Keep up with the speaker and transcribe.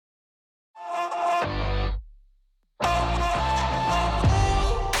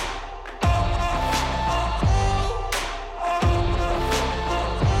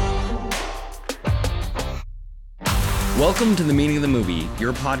Welcome to The Meaning of the Movie,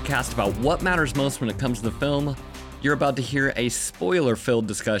 your podcast about what matters most when it comes to the film. You're about to hear a spoiler-filled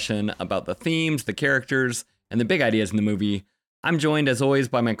discussion about the themes, the characters, and the big ideas in the movie. I'm joined, as always,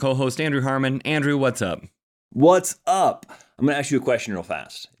 by my co-host, Andrew Harmon. Andrew, what's up? What's up? I'm going to ask you a question real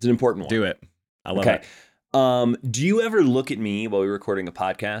fast. It's an important one. Do it. I love it. Do you ever look at me while we're recording a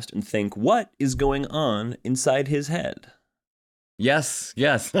podcast and think, what is going on inside his head? Yes,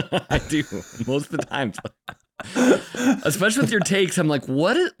 I do. Most of the time. Especially with your takes, I'm like,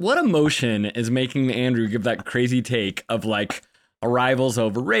 what emotion is making Andrew give that crazy take of like, Arrival's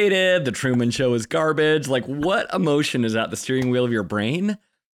overrated, The Truman Show is garbage? Like, what emotion is at the steering wheel of your brain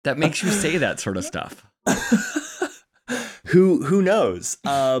that makes you say that sort of stuff? Who knows?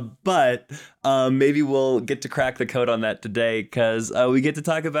 But maybe we'll get to crack the code on that today because we get to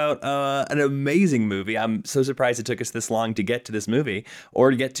talk about an amazing movie. I'm so surprised it took us this long to get to this movie or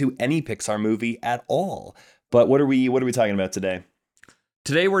to get to any Pixar movie at all. But what are we talking about today?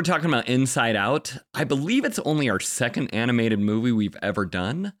 Today we're talking about Inside Out. I believe it's only our second animated movie we've ever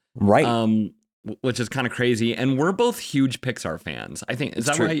done. Right. Which is kind of crazy. And we're both huge Pixar fans. I think, is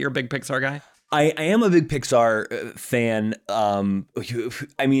that true. right? You're a big Pixar guy? I am a big Pixar fan.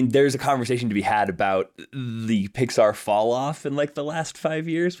 I mean, there's a conversation to be had about the Pixar fall off in like the last 5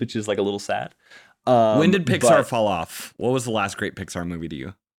 years, which is like a little sad. When did Pixar fall off? What was the last great Pixar movie to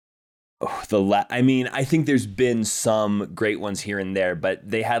you? I think there's been some great ones here and there, but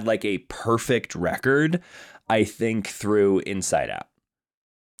they had like a perfect record, I think, through Inside Out.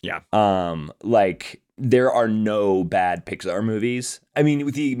 Yeah. Like there are no bad Pixar movies. I mean,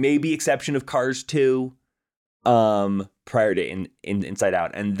 with the maybe exception of Cars 2, prior to Inside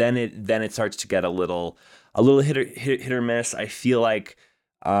Out, and then it starts to get a little hit or miss. I feel like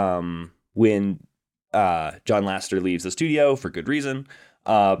when John Lasseter leaves the studio for good reason.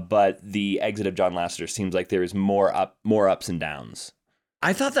 But the exit of John Lasseter seems like there is more ups and downs.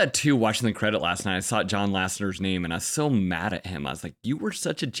 I thought that too, watching the credit last night. I saw John Lasseter's name and I was so mad at him. I was like, you were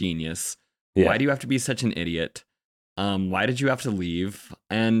such a genius. Yeah. Why do you have to be such an idiot? Why did you have to leave?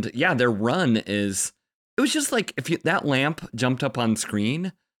 And yeah, their run it was just like, that lamp jumped up on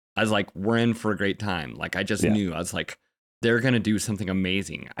screen, I was like, we're in for a great time. Like I just knew, I was like, they're going to do something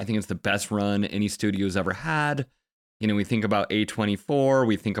amazing. I think it's the best run any studio's ever had. You know, we think about A24,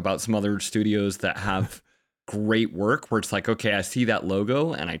 we think about some other studios that have great work where it's like, okay, I see that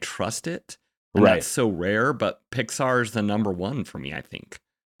logo and I trust it. And that's so rare, but Pixar is the number one for me, I think.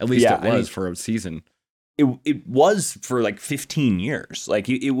 At least it was for a season. It was for like 15 years. Like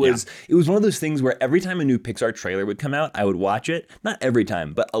it was one of those things where every time a new Pixar trailer would come out, I would watch it. Not every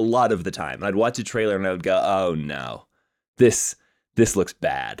time, but a lot of the time. And I'd watch a trailer and I would go, oh no, this looks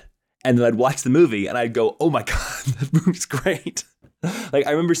bad. And then I'd watch the movie and I'd go, oh my God, that movie's great. Like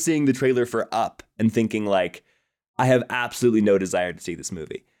I remember seeing the trailer for Up and thinking like, I have absolutely no desire to see this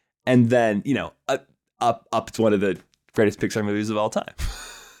movie. And then, you know, Up's one of the greatest Pixar movies of all time.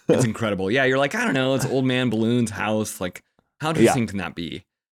 It's incredible. Yeah, you're like, I don't know, it's Old Man Balloon's house. Like, how interesting can that be?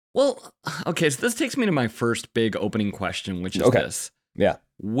 Well, okay, so this takes me to my first big opening question, which is this. Yeah.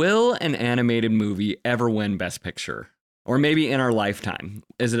 Will an animated movie ever win Best Picture? Or maybe in our lifetime,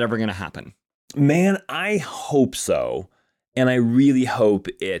 is it ever going to happen? Man, I hope so. And I really hope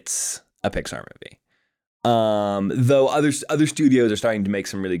it's a Pixar movie. Though other studios are starting to make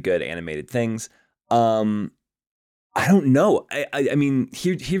some really good animated things. I don't know. I mean,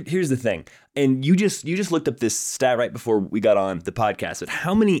 here's the thing. And you just looked up this stat right before we got on the podcast. That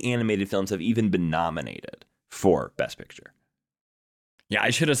how many animated films have even been nominated for Best Picture? Yeah, I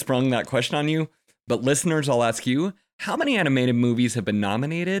should have sprung that question on you. But listeners, I'll ask you. How many animated movies have been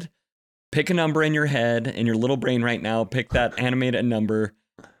nominated? Pick a number in your head, in your little brain right now. Pick that animated number.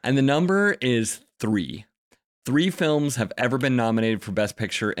 And the number is 3. 3 films have ever been nominated for Best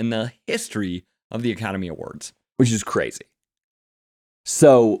Picture in the history of the Academy Awards. Which is crazy.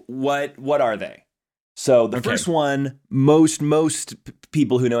 So what are they? So the first one, most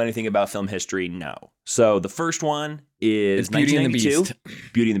people who know anything about film history know. So the first one is Beauty and the Beast.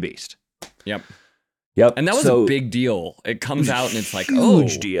 Beauty and the Beast. Yep. Yep. And that was a big deal. It comes out and it's like,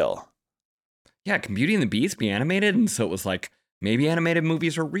 huge deal. Yeah, can Beauty and the Beast be animated? And so it was like, maybe animated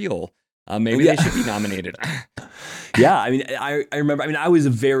movies are real. Maybe they should be nominated. Yeah, I mean, I remember, I was a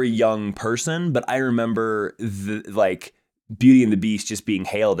very young person, but I remember Beauty and the Beast just being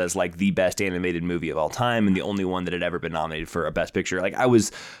hailed as like the best animated movie of all time and the only one that had ever been nominated for a Best Picture. Like I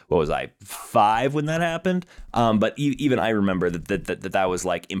was, 5 when that happened? But even I remember that was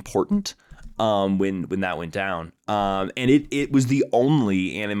like important. When that went down. And it was the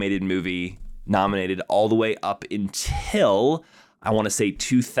only animated movie nominated all the way up until, I want to say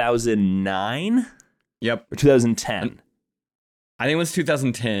 2009? Yep. Or 2010. I think it was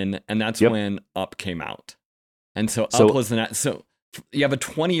 2010, and that's when Up came out. And so Up was so you have a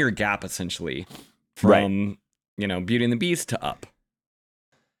 20-year gap essentially from Beauty and the Beast to Up.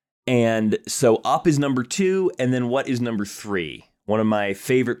 And so Up is number 2, and then what is number 3? One of my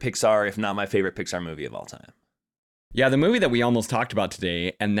favorite Pixar, if not my favorite Pixar movie of all time. Yeah, the movie that we almost talked about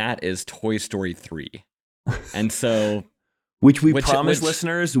today, and that is Toy Story 3. And so Which we promised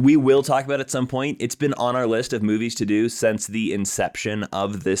listeners we will talk about at some point. It's been on our list of movies to do since the inception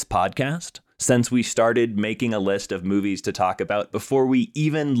of this podcast. Since we started making a list of movies to talk about before we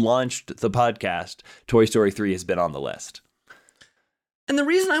even launched the podcast, Toy Story 3 has been on the list. And the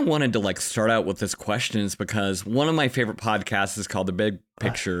reason I wanted to start out with this question is because one of my favorite podcasts is called The Big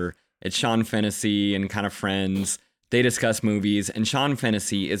Picture. It's Sean Fennessy and kind of friends. They discuss movies, and Sean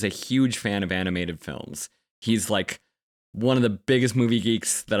Fennessy is a huge fan of animated films. He's one of the biggest movie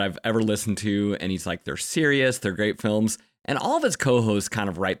geeks that I've ever listened to, and he's they're serious, they're great films, and all of his co-hosts kind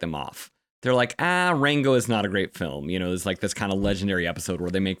of write them off. They're Rango is not a great film. There's this kind of legendary episode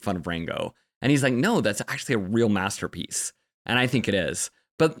where they make fun of Rango. And he's no, that's actually a real masterpiece. And I think it is.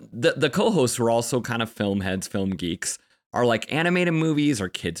 But the co-hosts who are also kind of film heads, film geeks, are animated movies or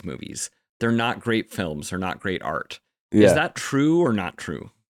kids movies. They're not great films. They're not great art. Yeah. Is that true or not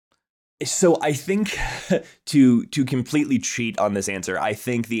true? So I think to completely cheat on this answer, I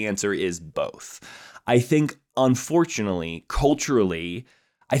think the answer is both. I think, unfortunately, culturally,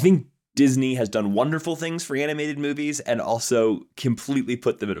 I think Disney has done wonderful things for animated movies and also completely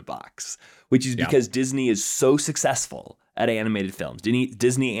put them in a box, which is because Disney is so successful at animated films.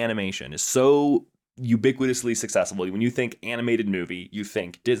 Disney animation is so ubiquitously successful. When you think animated movie, you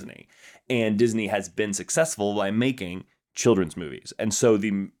think Disney. And Disney has been successful by making children's movies. And so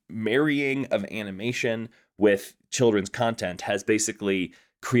the marrying of animation with children's content has basically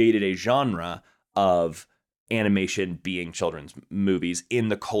created a genre of animation being children's movies in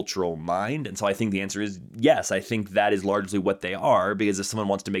the cultural mind. And so I think the answer is yes. I think that is largely what they are, because if someone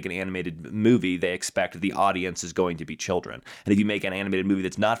wants to make an animated movie, they expect the audience is going to be children. And if you make an animated movie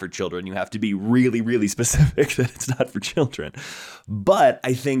that's not for children, you have to be really, really specific that it's not for children. But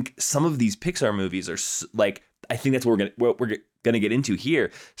I think some of these Pixar movies are I think that's what we're going to get into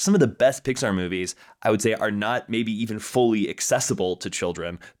here. Some of the best Pixar movies, I would say, are not maybe even fully accessible to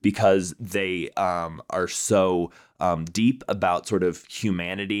children because they are so deep about sort of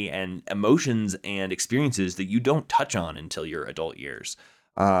humanity and emotions and experiences that you don't touch on until your adult years.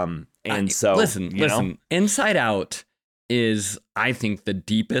 Listen, Inside Out is, I think, the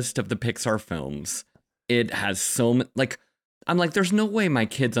deepest of the Pixar films. It has so much, there's no way my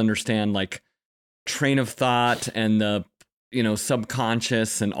kids understand train of thought and the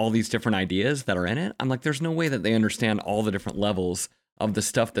subconscious and all these different ideas that are in it. I'm there's no way that they understand all the different levels of the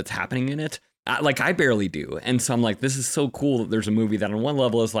stuff that's happening in it. I barely do. And so I'm this is so cool that there's a movie that on one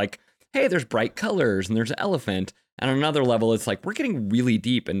level is hey, there's bright colors and there's an elephant. And on another level, it's we're getting really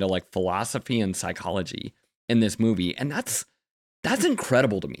deep into philosophy and psychology in this movie. And that's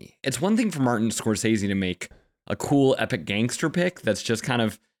incredible to me. It's one thing for Martin Scorsese to make a cool epic gangster pick that's just kind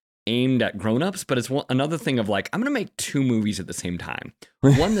of aimed at grown-ups, but it's another thing of I'm going to make 2 movies at the same time.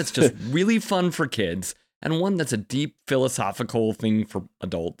 One that's just really fun for kids and one that's a deep philosophical thing for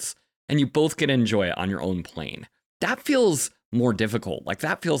adults, and you both get to enjoy it on your own plane. That feels more difficult.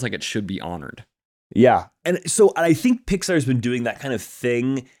 That feels like it should be honored. Yeah. And so I think Pixar's been doing that kind of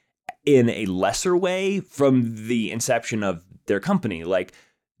thing in a lesser way from the inception of their company.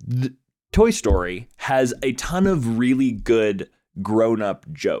 Toy Story has a ton of really good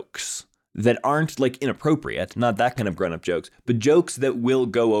grown-up jokes that aren't inappropriate, not that kind of grown-up jokes, but jokes that will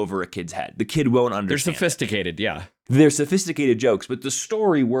go over a kid's head. The kid won't understand. They're sophisticated, yeah. They're sophisticated jokes, but the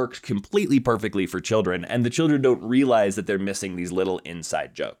story works completely perfectly for children, and the children don't realize that they're missing these little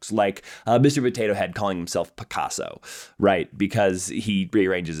inside jokes, like Mr. Potato Head calling himself Picasso, right, because he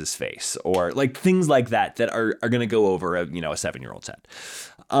rearranges his face, or things like that are going to go over a 7-year-old's head.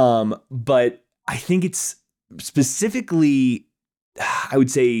 But I think it's specifically, I would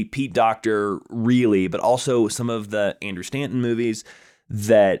say, Pete Docter, really, but also some of the Andrew Stanton movies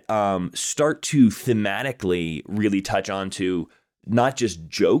that start to thematically really touch onto not just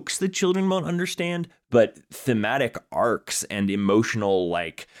jokes that children won't understand, but thematic arcs and emotional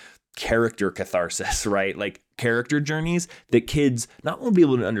character catharsis, right? Character journeys that kids not won't be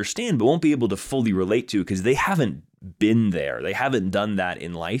able to understand, but won't be able to fully relate to because they haven't been there. They haven't done that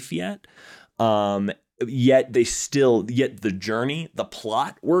in life yet. Yet the journey, the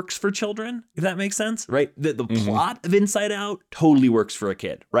plot works for children, if that makes sense, right? The plot of Inside Out totally works for a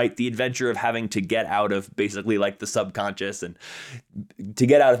kid, right? The adventure of having to get out of basically the subconscious and to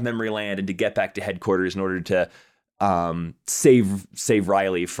get out of memory land and to get back to headquarters in order to save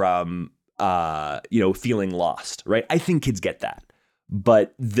Riley from feeling lost, right? I think kids get that.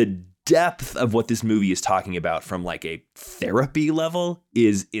 But the depth of what this movie is talking about from like a therapy level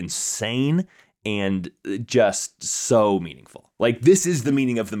is insane and just so meaningful. Like, this is the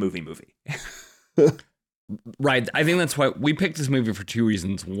meaning of the movie. Right. I think that's why we picked this movie for two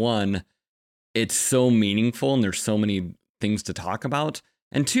reasons. One, it's so meaningful and there's so many things to talk about.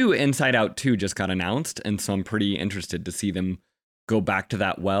 And two, Inside Out 2 just got announced. And so I'm pretty interested to see them go back to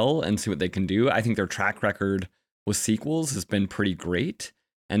that well and see what they can do. I think their track record with sequels has been pretty great.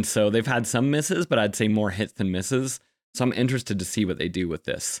 And so they've had some misses, but I'd say more hits than misses. So I'm interested to see what they do with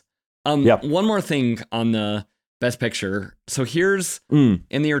this. One more thing on the Best Picture. So here's, in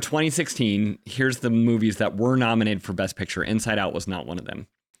the year 2016, here's the movies that were nominated for Best Picture. Inside Out was not one of them.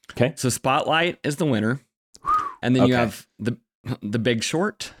 Okay. So Spotlight is the winner. And then you have the Big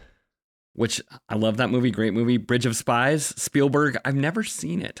Short, which I love that movie. Great movie. Bridge of Spies, Spielberg. I've never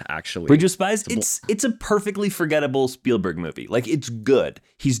seen it, actually. Bridge of Spies, it's a perfectly forgettable Spielberg movie. Like, it's good.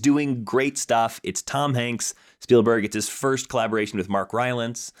 He's doing great stuff. It's Tom Hanks, Spielberg. It's his first collaboration with Mark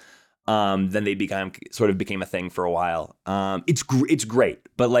Rylance. Then they became a thing for a while. It's great.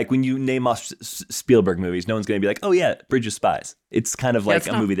 But like, when you name off Spielberg movies, no one's going to be like, oh yeah, Bridge of Spies. It's kind of like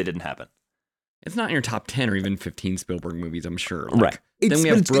a movie that didn't happen. It's not in your top 10 or even 15 Spielberg movies, I'm sure. Right. Then we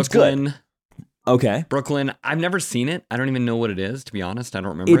have Brooklyn. Okay. Brooklyn. I've never seen it. I don't even know what it is, to be honest. I don't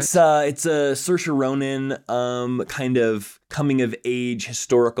remember it's a Saoirse Ronan kind of coming of age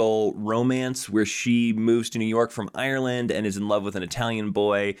historical romance where she moves to New York from Ireland and is in love with an Italian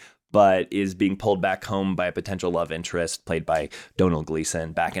boy, but is being pulled back home by a potential love interest played by Donald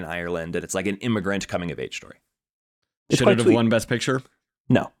Gleason back in Ireland. And it's like an immigrant coming of age story. Should it have won Best Picture?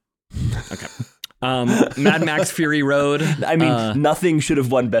 No. Okay. Mad Max Fury Road. I mean, nothing should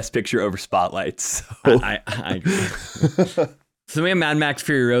have won Best Picture over Spotlight. So. I agree. So we have Mad Max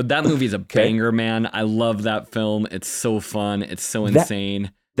Fury Road. That movie's a banger, man. I love that film. It's so fun. It's so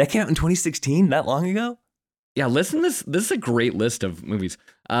insane. That came out in 2016? That long ago? Yeah, listen, this is a great list of movies.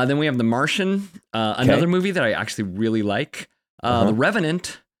 Then we have The Martian, another movie that I actually really like. The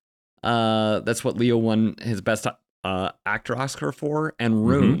Revenant. That's what Leo won his Best Actor Oscar for, and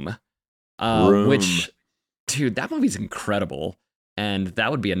Room. Which, dude, that movie's incredible, and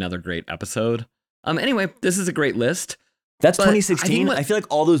that would be another great episode. Anyway, this is a great list. That's 2016. I feel like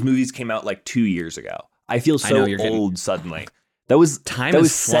all those movies came out like 2 years ago. I feel so old suddenly. That was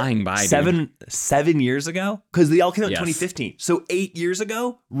flying by. 7 years ago, because they all came out in 2015. So 8 years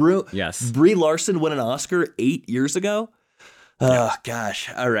ago. Yes. Brie Larson won an Oscar 8 years ago. Oh,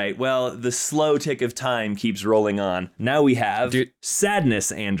 gosh. All right. Well, the slow tick of time keeps rolling on. Now we have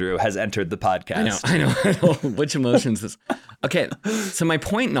sadness, Andrew, has entered the podcast. I know. Which emotions is... Okay, so my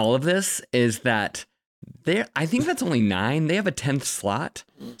point in all of this is that I think that's only 9. They have a 10th slot.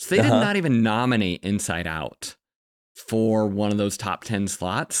 So they did not even nominate Inside Out for one of those top 10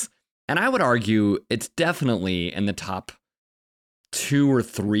 slots. And I would argue it's definitely in the top 2 or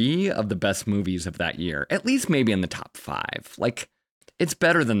 3 of the best movies of that year, at least maybe in the top 5. Like, it's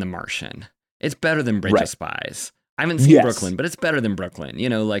better than The Martian. It's better than Bridge of Spies. I haven't seen Brooklyn, but it's better than Brooklyn. You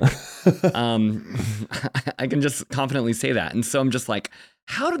know, like, I can just confidently say that. And so I'm just like,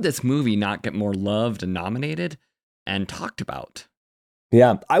 how did this movie not get more loved and nominated and talked about?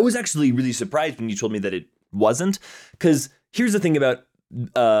 Yeah, I was actually really surprised when you told me that it wasn't, because here's the thing about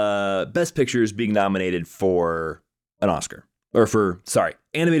Best Pictures being nominated for an Oscar.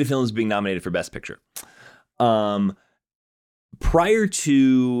 Animated films being nominated for Best Picture. Prior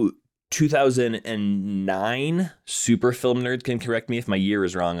to 2009, super film nerds can correct me if my year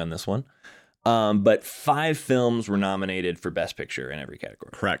is wrong on this one, but 5 films were nominated for Best Picture in every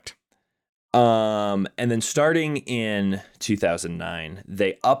category. Correct. And then starting in 2009,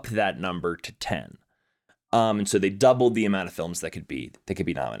 they upped that number to 10. And so they doubled the amount of films that could be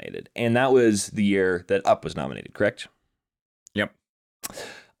nominated. And that was the year that Up was nominated, correct? Yep.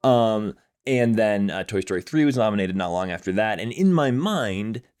 And then Toy Story 3 was nominated not long after that. And in my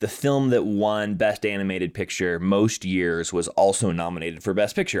mind, the film that won Best Animated Picture most years was also nominated for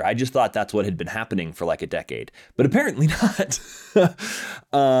Best Picture. I just thought that's what had been happening for like a decade, but apparently not.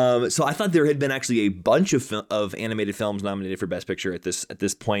 So I thought there had been actually a bunch of animated films nominated for Best Picture at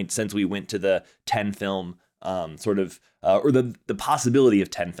this point, since we went to the 10 film or the possibility of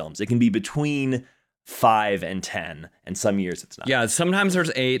 10 films. It can be between 5 and 10, and some years it's not. Yeah, sometimes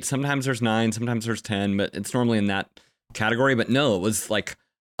there's 8, sometimes there's 9, sometimes there's 10, but it's normally in that category. But no, it was like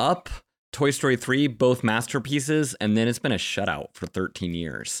Up, Toy Story 3, both masterpieces, and then it's been a shutout for 13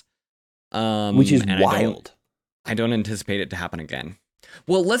 years. Which is wild. I don't anticipate it to happen again.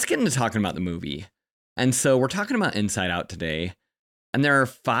 Well, let's get into talking about the movie. And so we're talking about Inside Out today. And there are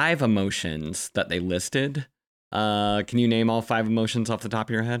 5 emotions that they listed. Can you name all 5 emotions off the top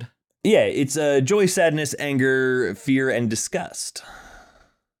of your head? Yeah, it's joy, sadness, anger, fear, and disgust.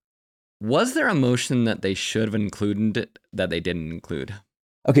 Was there emotion that they should have included that they didn't include?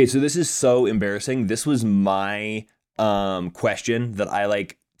 Okay, so this is so embarrassing. This was my question that I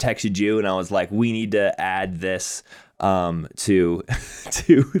texted you, and I was like, we need to add this to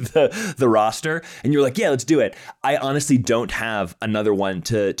the roster, and you're like, yeah, let's do it. I honestly don't have another one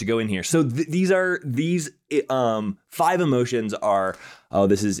to go in here. So these 5 emotions are, oh,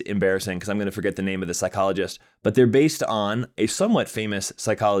 this is embarrassing because I'm going to forget the name of the psychologist, but they're based on a somewhat famous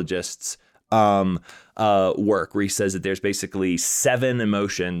psychologist's work, where he says that there's basically 7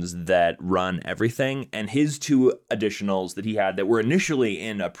 emotions that run everything, and his 2 additionals that he had that were initially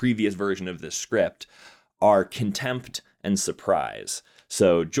in a previous version of this script are contempt and surprise.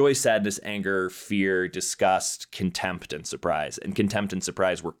 So joy, sadness, anger, fear, disgust, contempt, and surprise. And contempt and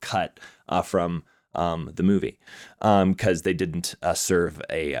surprise were cut from the movie because they didn't serve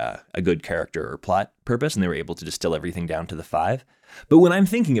a good character or plot purpose, and they were able to distill everything down to the 5. But when I'm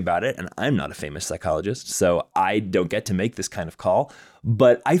thinking about it, and I'm not a famous psychologist, so I don't get to make this kind of call,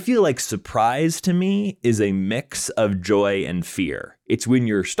 but I feel like surprise to me is a mix of joy and fear. It's when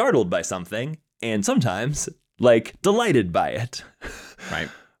you're startled by something and sometimes delighted by it. Right.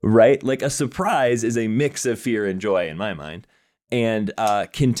 Right? Like a surprise is a mix of fear and joy in my mind. And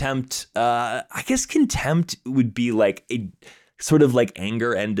contempt, I guess contempt would be like a sort of like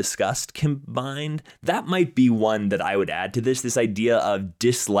anger and disgust combined. That might be one that I would add to this idea of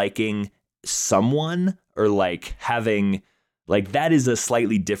disliking someone, or having, that is a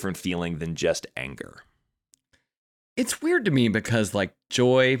slightly different feeling than just anger. It's weird to me because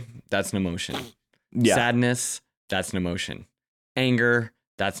joy, that's an emotion. Yeah. Sadness, that's an emotion. Anger,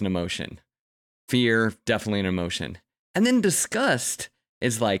 that's an emotion. Fear, definitely an emotion. And then disgust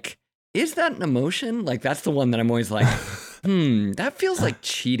is is that an emotion? That's the one that I'm always that feels like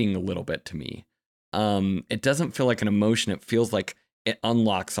cheating a little bit to me. It doesn't feel like an emotion. It feels like it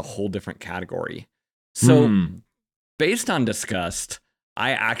unlocks a whole different category. So based on disgust,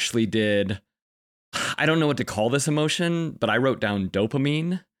 I actually did, I don't know what to call this emotion, but I wrote down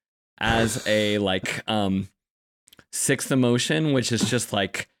dopamine as a 6th emotion, which is just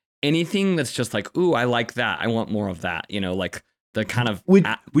anything that's just ooh, I like that. I want more of that. The kind of would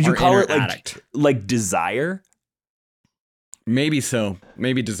you call it addict. Like desire? Maybe so.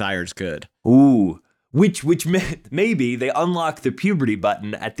 Maybe desire's good. Ooh, which maybe they unlock the puberty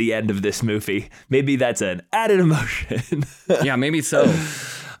button at the end of this movie. Maybe that's an added emotion. Yeah, maybe so.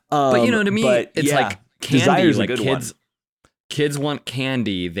 But to me, it's candy. Kids want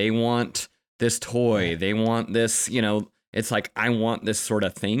candy. They want this toy. They want this. It's I want this sort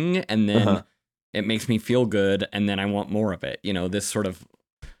of thing, and then it makes me feel good, and then I want more of it. This sort of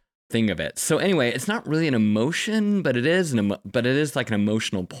thing of it. So anyway, it's not really an emotion, but it is an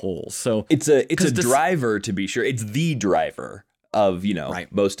emotional pull. So it's a driver, to be sure. It's the driver of right.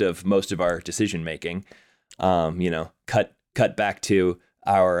 most of our decision making. Cut back to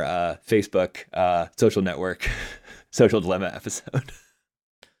our Facebook social network social dilemma episode.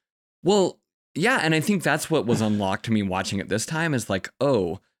 Well, yeah, and I think that's what was unlocked to me watching it this time is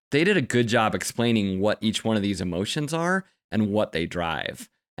oh, they did a good job explaining what each one of these emotions are and what they drive.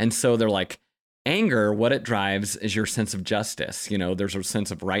 And so they're anger, what it drives is your sense of justice. There's a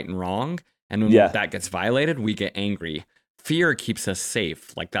sense of right and wrong. And when that gets violated, we get angry. Fear keeps us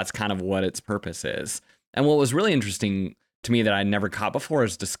safe. That's kind of what its purpose is. And what was really interesting to me that I never caught before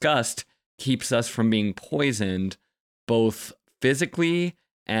is disgust keeps us from being poisoned both physically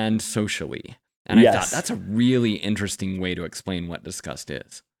and socially. And I thought that's a really interesting way to explain what disgust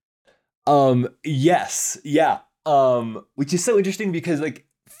is. Yes. Yeah. Which is so interesting because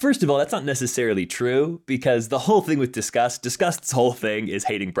first of all, that's not necessarily true, because the whole thing with disgust's whole thing is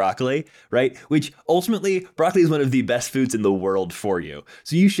hating broccoli, right? Which ultimately, broccoli is one of the best foods in the world for you.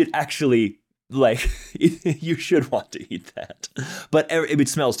 So you should actually you should want to eat that. But it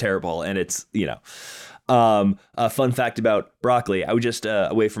smells terrible, and it's, a fun fact about broccoli. I was just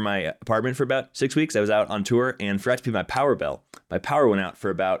away from my apartment for about 6 weeks. I was out on tour and forgot to pay my power bill. My power went out for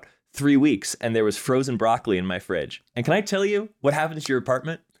about 3 weeks, and there was frozen broccoli in my fridge. And can I tell you what happens to your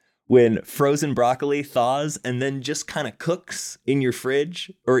apartment when frozen broccoli thaws and then just kind of cooks in your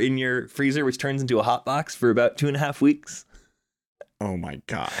fridge or in your freezer, which turns into a hot box for about 2.5 weeks? Oh my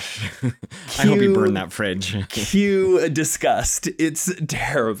gosh. I hope you burn that fridge. Cue disgust. It's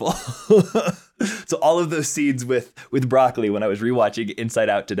terrible. So all of those scenes with broccoli, when I was rewatching Inside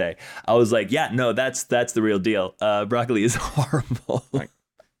Out today, I was like, yeah, no, that's the real deal. Broccoli is horrible.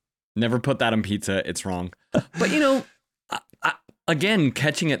 Never put that on pizza. It's wrong. But, again,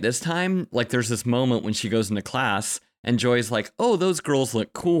 catching it this time, like there's this moment when she goes into class and Joy's like, oh, those girls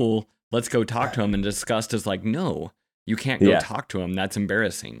look cool. Let's go talk to them. And Disgust is like, no, you can't go talk to them. That's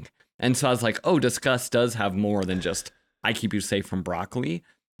embarrassing. And so I was like, oh, Disgust does have more than just, I keep you safe from broccoli.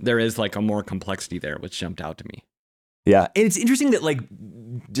 There is like a more complexity there, which jumped out to me. Yeah. And it's interesting that like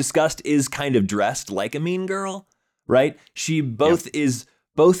Disgust is kind of dressed like a mean girl, right? She is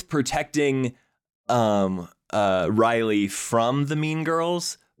both protecting Riley from the mean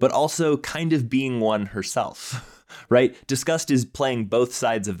girls, but also kind of being one herself, right? Disgust is playing both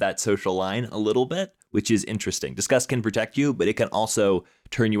sides of that social line a little bit, which is interesting. Disgust can protect you, but it can also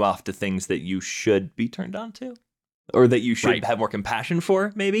turn you off to things that you should be turned on to, or that you should have more compassion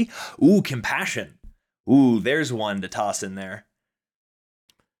for, maybe. Ooh, compassion. Ooh, there's one to toss in there.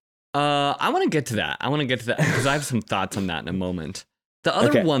 I want to get to that. Because I have some thoughts on that in a moment. The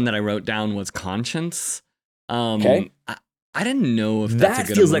other one that I wrote down was conscience. Okay. I didn't know if that's a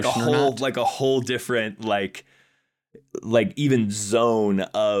good feels emotion like a whole different like even zone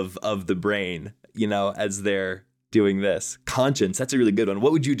of the brain, as they're doing this. Conscience, that's a really good one.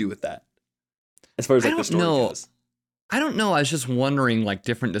 What would you do with that? As far as like the story goes. I don't know. I was just wondering like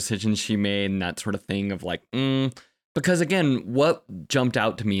different decisions she made and that sort of thing of like, because again, what jumped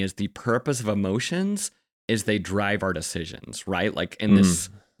out to me is the purpose of emotions is they drive our decisions, right? Like in this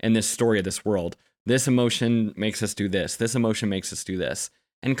story of this world, this emotion makes us do this. This emotion makes us do this.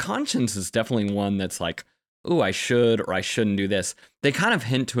 And conscience is definitely one that's like, oh, I should or I shouldn't do this. They kind of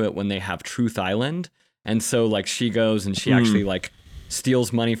hint to it when they have Truth Island. And so like she goes and she actually like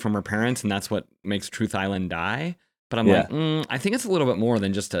steals money from her parents and that's what makes Truth Island die. But I'm like, I think it's a little bit more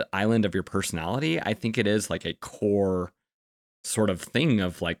than just an island of your personality. I think it is like a core sort of thing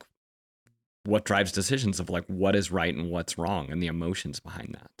of like what drives decisions of like what is right and what's wrong and the emotions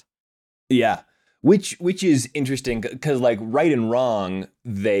behind that. Yeah. Which is interesting because like right and wrong,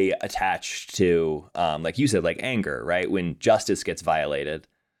 they attach to, like you said, like anger, right? When justice gets violated,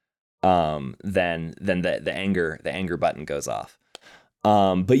 then the anger button goes off.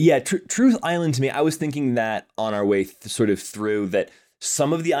 But yeah, Truth Island to me, I was thinking that on our way sort of through that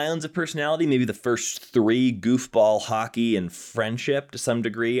some of the islands of personality, maybe the first three, goofball, hockey, and friendship to some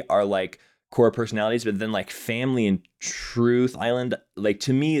degree are like core personalities, but then like family and Truth Island, like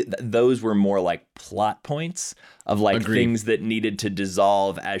to me, those were more like plot points of like things that needed to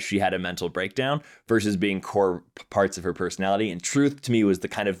dissolve as she had a mental breakdown versus being core parts of her personality. And Truth to me was the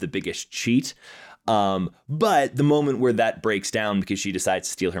kind of the biggest cheat. But the moment where that breaks down because she decides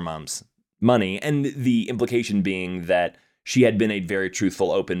to steal her mom's money, and the implication being that she had been a very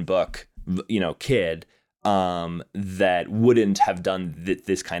truthful, open book, kid, that wouldn't have done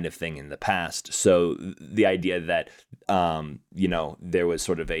this kind of thing in the past. So the idea that, there was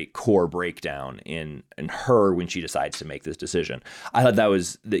sort of a core breakdown in her when she decides to make this decision. I thought that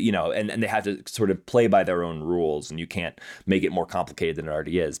was, and they have to sort of play by their own rules, and you can't make it more complicated than it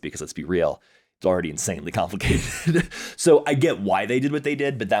already is, because let's be real, it's already insanely complicated. So I get why they did what they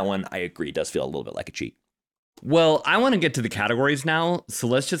did, but that one, I agree, does feel a little bit like a cheat. Well, I want to get to the categories now. So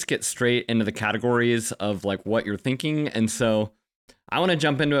let's just get straight into the categories of like what you're thinking. And so I want to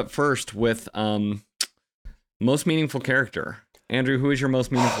jump into it first with most meaningful character. Andrew, who is your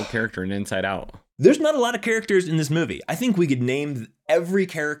most meaningful character in Inside Out? There's not a lot of characters in this movie. I think we could name every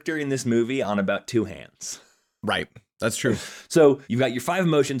character in this movie on about two hands. Right. That's true. So you've got your 5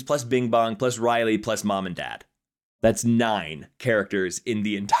 emotions plus Bing Bong plus Riley plus mom and dad. That's 9 characters in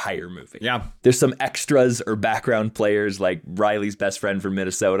the entire movie. Yeah. There's some extras or background players like Riley's best friend from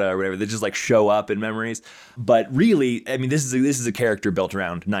Minnesota or whatever that just like show up in memories. But really, I mean, this is a character built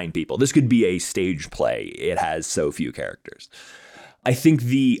around 9 people. This could be a stage play. It has so few characters. I think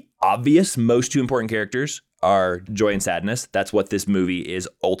the obvious most 2 important characters are joy and sadness. That's what this movie is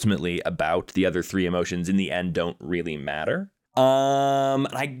ultimately about. The other 3 emotions in the end don't really matter.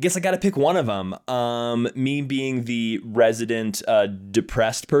 I guess I got to pick one of them. Me being the resident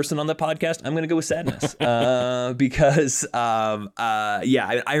depressed person on the podcast, I'm going to go with sadness. Because the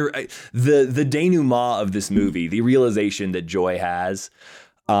denouement of this movie, the realization that Joy has,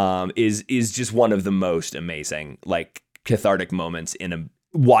 is just one of the most amazing, like, cathartic moments in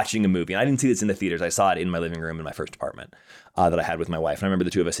watching a movie. And I didn't see this in the theaters. I saw it in my living room in my first apartment that I had with my wife. And I remember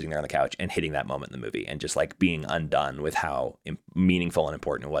the 2 of us sitting there on the couch and hitting that moment in the movie and just like being undone with how meaningful and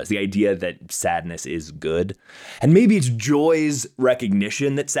important it was. The idea that sadness is good. And maybe it's Joy's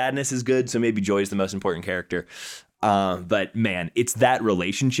recognition that sadness is good. So maybe Joy is the most important character. But man, it's that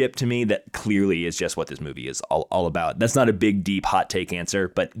relationship to me that clearly is just what this movie is all about. That's not a big, deep, hot take answer,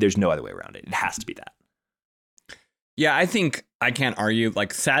 but there's no other way around it. It has to be that. Yeah, I think I can't argue.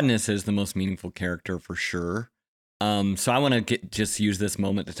 Like, Sadness is the most meaningful character for sure. So I want to just use this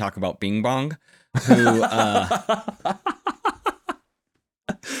moment to talk about Bing Bong, who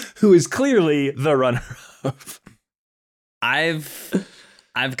who is clearly the runner-up.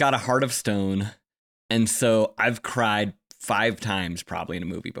 I've got a heart of stone, and so I've cried 5 times probably in a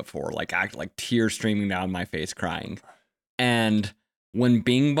movie before, like tears streaming down my face crying. And when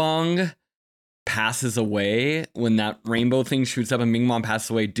Bing Bong passes away, when that rainbow thing shoots up and Bing Bong passes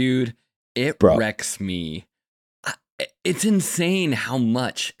away, dude, it wrecks me. It's insane how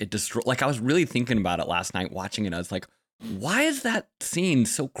much it destroys. Like, I was really thinking about it last night watching it. I was like, why is that scene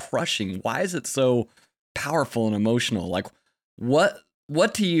so crushing? Why is it so powerful and emotional? Like, what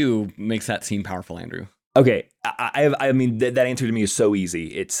to you makes that scene powerful, Andrew? Okay, I mean that answer to me is so easy.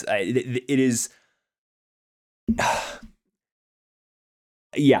 It is.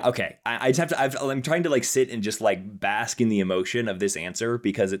 Yeah, okay. I just have to. I'm trying to like sit and just like bask in the emotion of this answer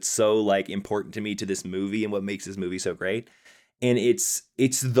because it's so like important to me to this movie and what makes this movie so great. And it's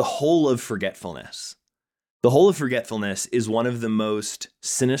the whole of forgetfulness. The whole of forgetfulness is one of the most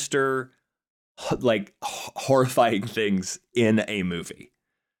sinister, like horrifying things in a movie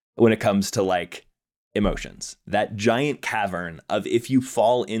when it comes to like emotions. That giant cavern of if you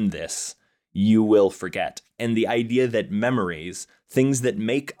fall in this, you will forget. And the idea that memories, things that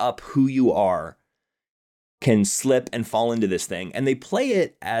make up who you are, can slip and fall into this thing. And they play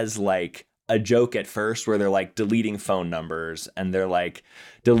it as like a joke at first where they're like deleting phone numbers and they're like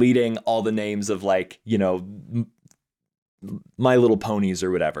deleting all the names of like, you know, My Little Ponies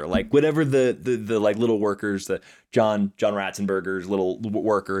or whatever, like whatever the like little workers, the John Ratzenberger's little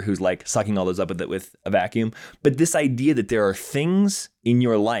worker who's like sucking all those up with a vacuum. But this idea that there are things in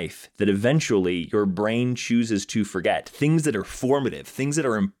your life that eventually your brain chooses to forget, things that are formative, things that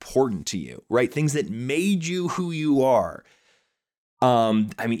are important to you, right? Things that made you who you are. I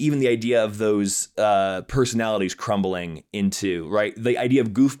mean, even the idea of those personalities crumbling into, right? The idea of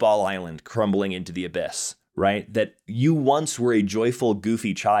Goofball Island crumbling into the abyss. Right? That you once were a joyful,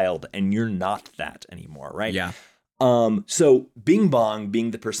 goofy child and you're not that anymore. Right. Yeah. So Bing Bong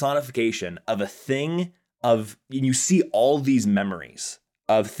being the personification of a thing of, you see all these memories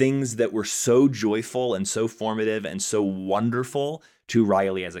of things that were so joyful and so formative and so wonderful to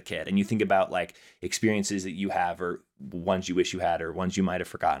Riley as a kid. And you think about like experiences that you have or ones you wish you had or ones you might have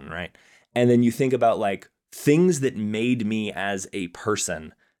forgotten. Right. And then you think about like things that made me as a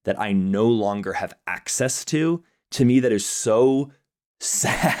person that I no longer have access to me, that is so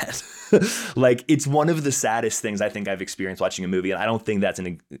sad. Like, it's one of the saddest things I think I've experienced watching a movie. And I don't think that's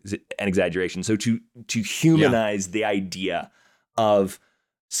an exaggeration. So to humanize the idea of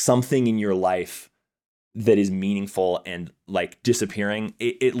something in your life that is meaningful and like disappearing,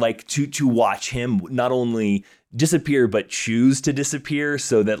 it like to watch him not only disappear, but choose to disappear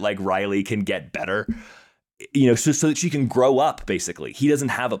so that like Riley can get better. You know, so that she can grow up, basically. He doesn't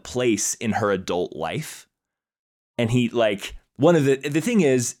have a place in her adult life. And he, like, one of the thing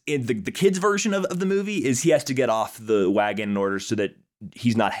is, in the kid's version of the movie is he has to get off the wagon in order so that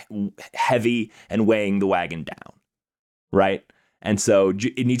he's not heavy and weighing the wagon down. Right? And so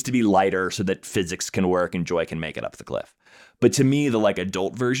it needs to be lighter so that physics can work and Joy can make it up the cliff. But to me, the like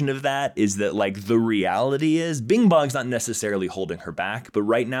adult version of that is that like the reality is Bing Bong's not necessarily holding her back, but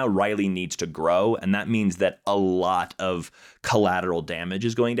right now Riley needs to grow. And that means that a lot of collateral damage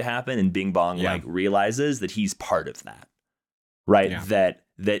is going to happen. And Bing Bong like realizes that he's part of that, right? Yeah.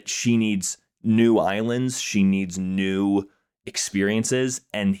 That she needs new islands. She needs new experiences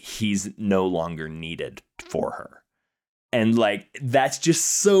and he's no longer needed for her. And like, that's just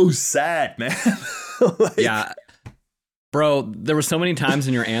so sad, man. Like, yeah. Bro, there were so many times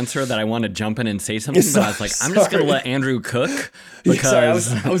in your answer that I wanted to jump in and say something, but I was like, I'm just going to let Andrew cook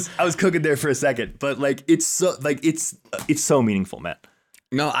because I was cooking there for a second, but like, it's so meaningful, man.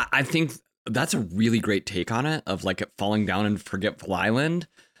 No, I think that's a really great take on it of like it falling down in Forgetful Island.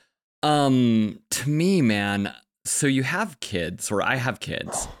 To me, man, so you have kids, or I have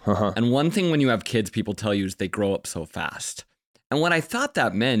kids. And one thing when you have kids, people tell you is they grow up so fast. And what I thought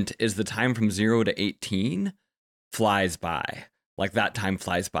that meant is the time from 0 to 18 flies by. Like that time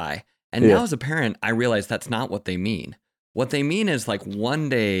flies by. And now as a parent, I realize that's not what they mean. What they mean is like one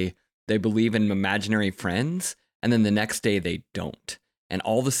day they believe in imaginary friends and then the next day they don't. And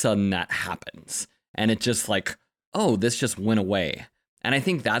all of a sudden that happens. And it's just like, oh, this just went away. And I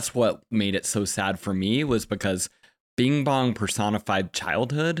think that's what made it so sad for me was because Bing Bong personified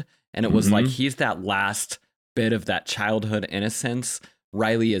childhood. And it was like, he's that last bit of that childhood innocence.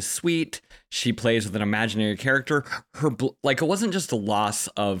 Riley is sweet. She plays with an imaginary character. Her like it wasn't just a loss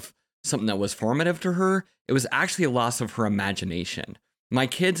of something that was formative to her. It was actually a loss of her imagination. My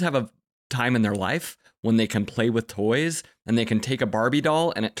kids have a time in their life when they can play with toys and they can take a Barbie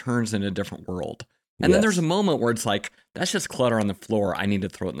doll and it turns into a different world. And then there's a moment where it's like, that's just clutter on the floor. I need to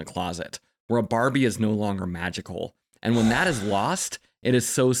throw it in the closet. Where a Barbie is no longer magical. And when that is lost, it is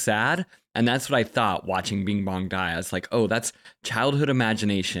so sad. And that's what I thought watching Bing Bong die. I was like, oh, that's childhood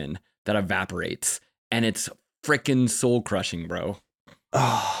imagination that evaporates. And it's freaking soul crushing, bro.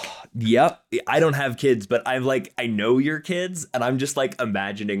 Oh, yep. I don't have kids, but I know your kids. And I'm just like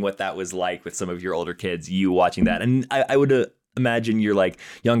imagining what that was like with some of your older kids, you watching that. And I would imagine your like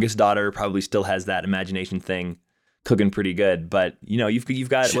youngest daughter probably still has that imagination thing cooking pretty good. But, you know, you've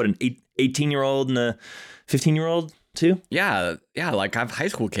got what, an 18-year-old and a 15-year-old too? Yeah. Like I have high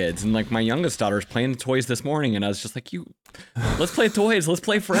school kids and like my youngest daughter's playing toys this morning. And I was just like, let's play toys. Let's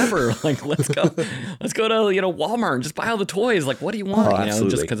play forever. Like, let's go to, Walmart and just buy all the toys. Like, what do you want?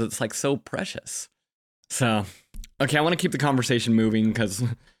 Just because it's like so precious. So, okay. I want to keep the conversation moving because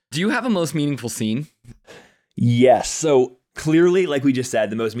do you have a most meaningful scene? Yes. So clearly, like we just said,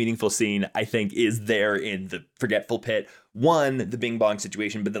 the most meaningful scene, I think, is there in the forgetful pit. One, the Bing Bong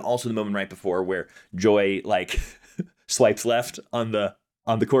situation, but then also the moment right before where Joy like swipes left on the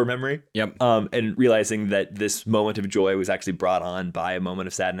core memory. Yep. And realizing that this moment of joy was actually brought on by a moment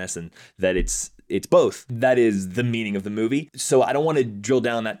of sadness, and that it's both. That is the meaning of the movie. So I don't want to drill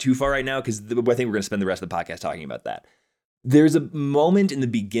down that too far right now because I think we're going to spend the rest of the podcast talking about that. There's a moment in the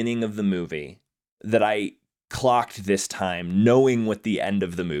beginning of the movie that I clocked this time, knowing what the end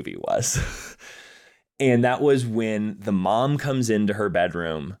of the movie was. And that was when the mom comes into her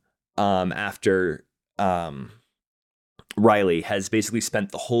bedroom after Riley has basically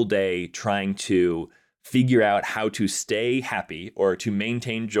spent the whole day trying to figure out how to stay happy or to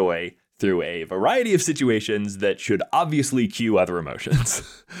maintain joy through a variety of situations that should obviously cue other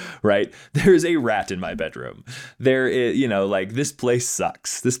emotions, right? There's a rat in my bedroom. There is, like this place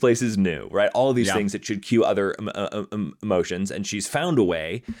sucks. This place is new, right? All of these things that should cue other emotions. And she's found a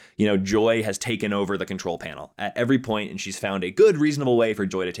way, Joy has taken over the control panel at every point, and she's found a good, reasonable way for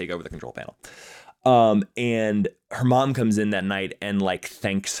Joy to take over the control panel. And her mom comes in that night and like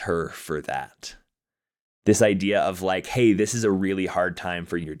thanks her for that. This idea of like, hey, this is a really hard time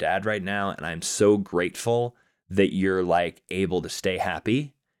for your dad right now. And I'm so grateful that you're like able to stay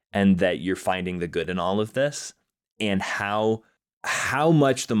happy and that you're finding the good in all of this, and how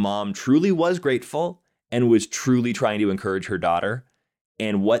much the mom truly was grateful and was truly trying to encourage her daughter.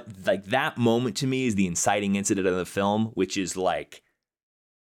 And what like that moment to me is the inciting incident of the film, which is like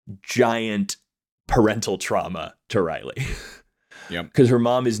giant parental trauma to Riley. Yep. Because her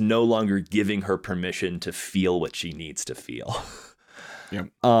mom is no longer giving her permission to feel what she needs to feel. Yep.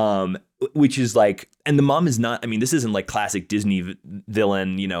 Which is like, and the mom is not, this isn't like classic Disney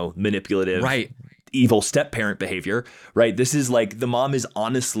villain, manipulative, right, evil step-parent behavior, right? This is like, the mom is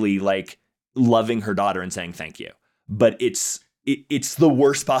honestly like loving her daughter and saying thank you. But it's the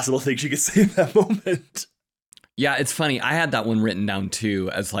worst possible thing she could say in that moment. Yeah, it's funny. I had that one written down too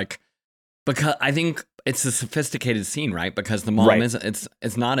as like, because I think it's a sophisticated scene, right? Because the mom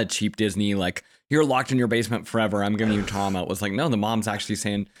it's not a cheap Disney, like, you're locked in your basement forever, I'm giving you trauma. It was like, no, the mom's actually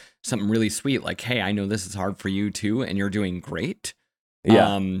saying something really sweet, like, hey, I know this is hard for you too, and you're doing great.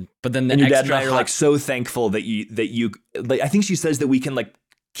 Yeah. But then and your dad and I are like so thankful that you like, I think she says that we can like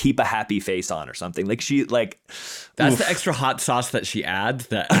keep a happy face on or something. Like she like that's the extra hot sauce that she adds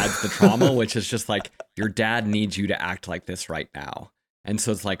that adds the trauma, which is just like, your dad needs you to act like this right now. And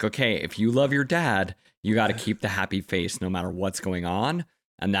so it's like, okay, if you love your dad, you got to keep the happy face no matter what's going on.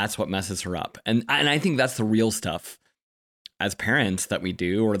 And that's what messes her up. And I think that's the real stuff as parents that we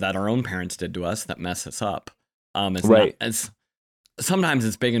do, or that our own parents did to us, that mess us up. It's right. Sometimes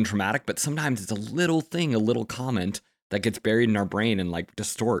it's big and traumatic, but sometimes it's a little thing, a little comment that gets buried in our brain and like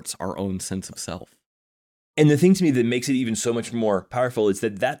distorts our own sense of self. And the thing to me that makes it even so much more powerful is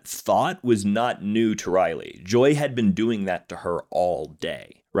that thought was not new to Riley. Joy had been doing that to her all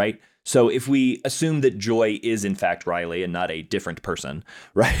day, right? So if we assume that Joy is in fact Riley and not a different person,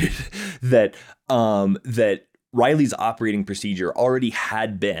 right? that Riley's operating procedure already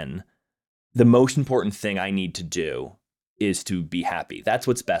had been, the most important thing I need to do is to be happy. That's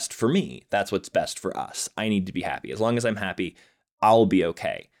what's best for me. That's what's best for us. I need to be happy. As long as I'm happy, I'll be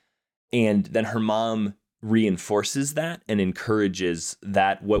okay. And then her mom reinforces that and encourages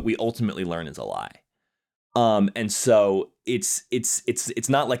that what we ultimately learn is a lie. And so it's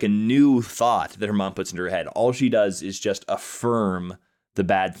not like a new thought that her mom puts into her head. All she does is just affirm the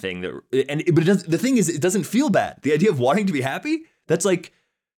bad thing the thing is, it doesn't feel bad. The idea of wanting to be happy, that's like,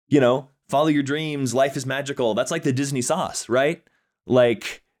 follow your dreams, life is magical. That's like the Disney sauce, right?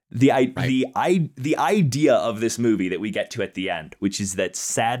 Like The idea of this movie that we get to at the end, which is that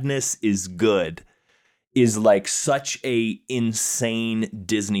sadness is good, is like such a insane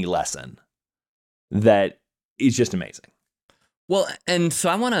Disney lesson that is just amazing. Well, and so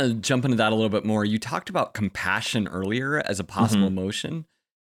I want to jump into that a little bit more. You talked about compassion earlier as a possible emotion.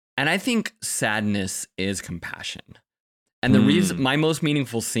 And I think sadness is compassion. And the reason, my most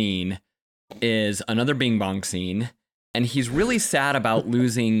meaningful scene is another Bing Bong scene. And he's really sad about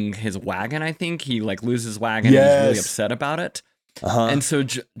losing his wagon, I think. He like loses his wagon and he's really upset about it. And so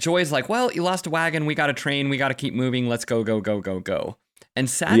Joy's like, well, you lost a wagon. We got a train. We got to keep moving. Let's go, go, go, go, go. And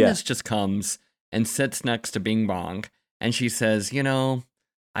sadness just comes and sits next to Bing Bong. And she says, you know,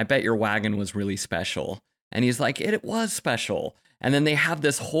 I bet your wagon was really special. And he's like, it was special. And then they have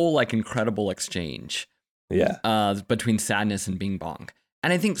this whole like incredible exchange between sadness and Bing Bong.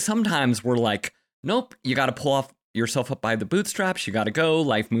 And I think sometimes we're like, nope, you got to pull off yourself up by the bootstraps. You got to go.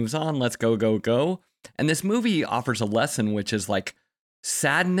 Life moves on. Let's go, go, go. And this movie offers a lesson, which is like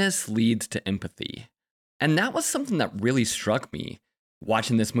sadness leads to empathy. And that was something that really struck me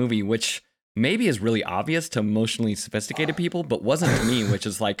watching this movie, which maybe is really obvious to emotionally sophisticated people, but wasn't to me, which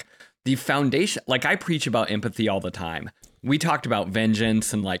is like the foundation. Like I preach about empathy all the time. We talked about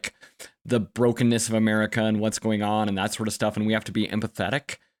vengeance and like the brokenness of America and what's going on and that sort of stuff. And we have to be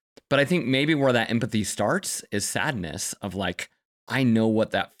empathetic. But I think maybe where that empathy starts is sadness of like, I know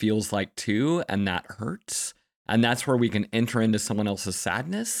what that feels like too. And that hurts. And that's where we can enter into someone else's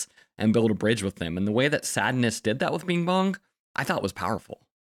sadness and build a bridge with them. And the way that sadness did that with Bing Bong, I thought was powerful.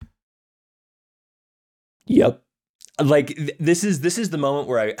 Yep. Like this is the moment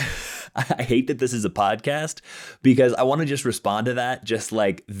where I hate that this is a podcast because I want to just respond to that just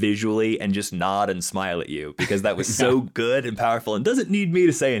like visually and just nod and smile at you because that was so good and powerful and doesn't need me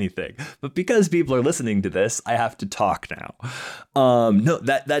to say anything. But because people are listening to this, I have to talk now. No,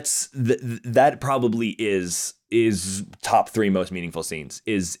 that probably is top 3 most meaningful scenes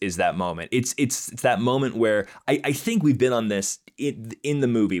is that moment. It's that moment where I think we've been on this in the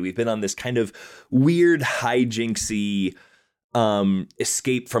movie. We've been on this kind of weird hijinksy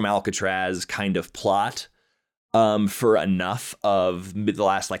escape from Alcatraz kind of plot for enough of the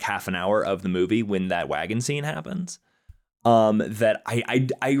last like half an hour of the movie when that wagon scene happens. That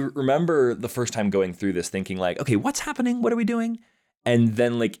I remember the first time going through this thinking like, okay, what's happening? What are we doing? And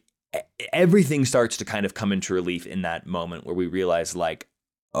then like everything starts to kind of come into relief in that moment where we realize like,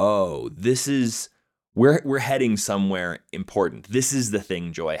 oh, this is we're heading somewhere important. This is the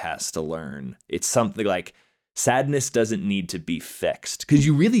thing Joy has to learn. It's something like sadness doesn't need to be fixed because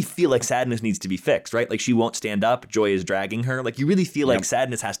you really feel like sadness needs to be fixed, right? Like she won't stand up. Joy is dragging her. Like you really feel like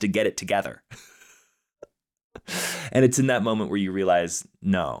sadness has to get it together. And it's in that moment where you realize,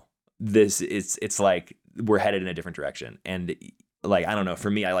 no, it's like we're headed in a different direction. And like, I don't know, for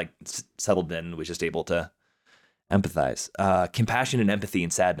me, I like settled in, was just able to empathize. Compassion and empathy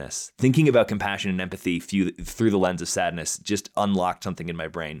and sadness. Thinking about compassion and empathy through the lens of sadness just unlocked something in my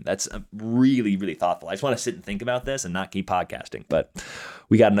brain. That's really, really thoughtful. I just want to sit and think about this and not keep podcasting, but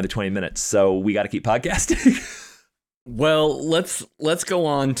we got another 20 minutes, so we got to keep podcasting. Well, let's go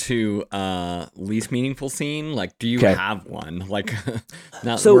on to least meaningful scene. Like, do you have one? Like,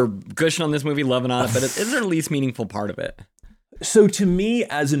 now we're gushing on this movie, loving on it, but is there a least meaningful part of it? So to me,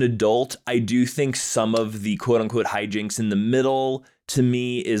 as an adult, I do think some of the quote unquote hijinks in the middle to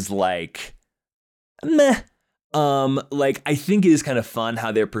me is like, meh. Like I think it is kind of fun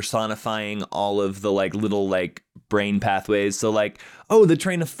how they're personifying all of the like little like brain pathways. So like, oh, the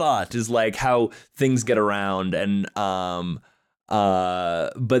train of thought is like how things get around and but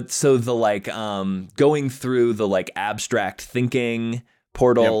so the like going through the like abstract thinking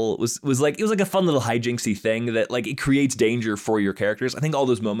portal was like, it was like a fun little hijinksy thing that like it creates danger for your characters. I think all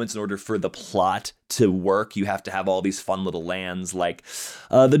those moments, in order for the plot to work, you have to have all these fun little lands like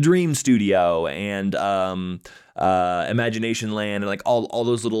the Dream Studio and Imagination Land and like all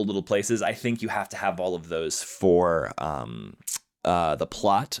those little places. I think you have to have all of those for the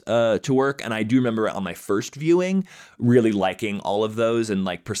plot to work. And I do remember on my first viewing really liking all of those and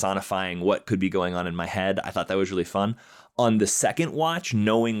like personifying what could be going on in my head. I thought that was really fun. On the second watch,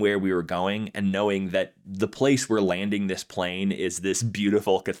 knowing where we were going and knowing that the place we're landing this plane is this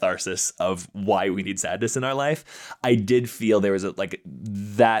beautiful catharsis of why we need sadness in our life, I did feel there was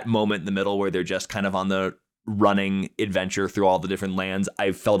that moment in the middle where they're just kind of on the running adventure through all the different lands.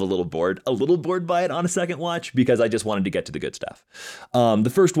 I felt a little bored by it on a second watch because I just wanted to get to the good stuff.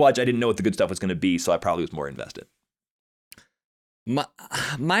 The first watch, I didn't know what the good stuff was going to be, so I probably was more invested.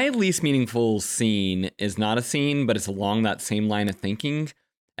 My least meaningful scene is not a scene, but it's along that same line of thinking.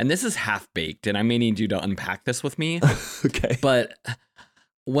 And this is half-baked, and I may need you to unpack this with me. Okay. But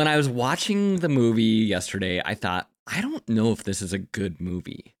when I was watching the movie yesterday, I thought, I don't know if this is a good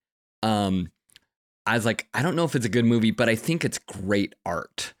movie. I was like, I don't know if it's a good movie, but I think it's great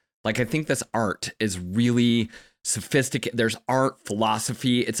art. Like, I think this art is really sophisticated. There's art,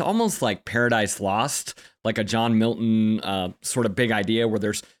 philosophy. It's almost like Paradise Lost, like a John Milton sort of big idea where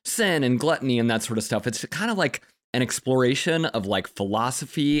there's sin and gluttony and that sort of stuff. It's kind of like an exploration of like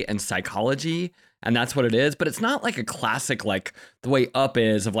philosophy and psychology. And that's what it is. But it's not like a classic, like the way Up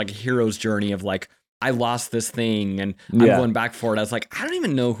is, of like a hero's journey of like, I lost this thing and I'm going back for it. I was like, I don't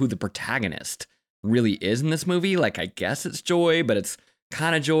even know who the protagonist really is in this movie. Like, I guess it's Joy, but it's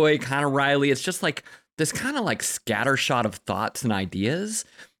kind of Joy, kind of Riley. It's just like this kind of like scattershot of thoughts and ideas.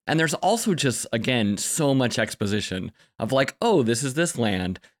 And there's also just, again, so much exposition of like, oh, this is this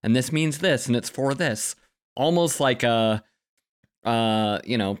land and this means this and it's for this. Almost like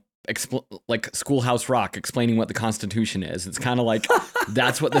like Schoolhouse Rock explaining what the Constitution is. It's kind of like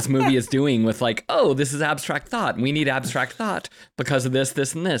that's what this movie is doing with like, oh, this is abstract thought. We need abstract thought because of this,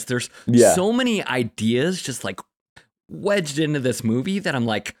 this, and this. There's so many ideas just like wedged into this movie that I'm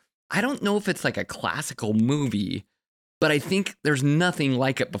like, I don't know if it's like a classical movie, but I think there's nothing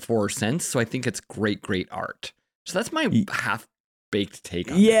like it before or since. So I think it's great, great art. So that's my half-baked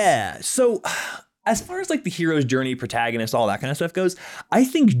take on this. So as far as like the hero's journey, protagonist, all that kind of stuff goes, I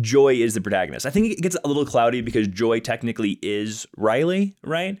think Joy is the protagonist. I think it gets a little cloudy because Joy technically is Riley,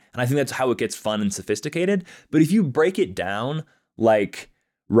 right? And I think that's how it gets fun and sophisticated. But if you break it down, like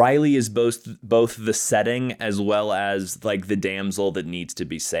Riley is both the setting as well as like the damsel that needs to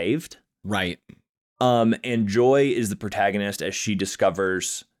be saved. Right. And Joy is the protagonist as she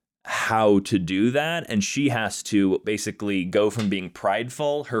discovers how to do that, and she has to basically go from being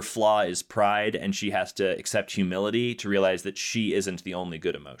prideful. Her flaw is pride, and she has to accept humility to realize that she isn't the only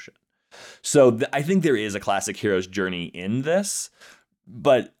good emotion. So I think there is a classic hero's journey in this,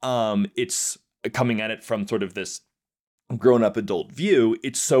 but it's coming at it from sort of this grown-up adult view.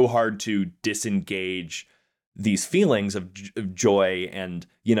 It's so hard to disengage these feelings of joy and,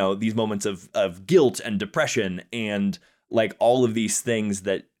 you know, these moments of guilt and depression and like all of these things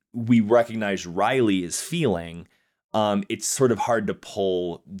that we recognize Riley is feeling. It's sort of hard to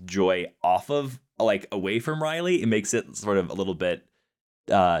pull Joy off of, like, away from Riley. It makes it sort of a little bit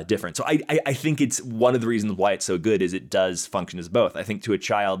different. So I think it's one of the reasons why it's so good is it does function as both. I think to a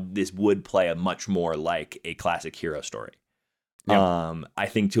child, this would play a much more like a classic hero story. Yep. I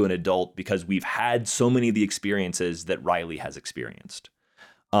think to an adult, because we've had so many of the experiences that Riley has experienced.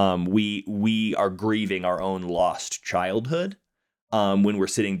 We are grieving our own lost childhood. When we're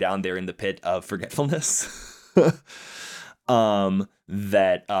sitting down there in the pit of forgetfulness,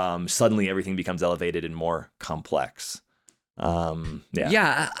 that suddenly everything becomes elevated and more complex.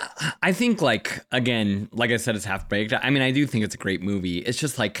 Yeah, I think, like, again, like I said, it's half-baked. I mean, I do think it's a great movie. It's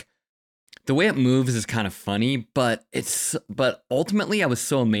just like the way it moves is kind of funny, but ultimately I was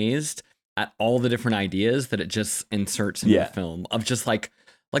so amazed at all the different ideas that it just inserts into the film of just like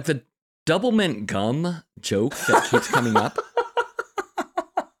the double mint gum joke that keeps coming up.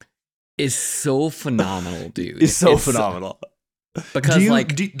 Is so phenomenal, dude. It's phenomenal. Because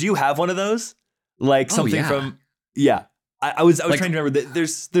do you have one of those? Like something from I was like, trying to remember that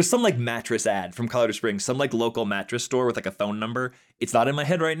there's some like mattress ad from Colorado Springs, some like local mattress store with like a phone number. It's not in my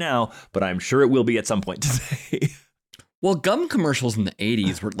head right now, but I'm sure it will be at some point today. Well, gum commercials in the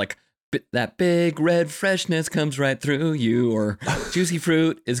 80s were like, that big red freshness comes right through you, or juicy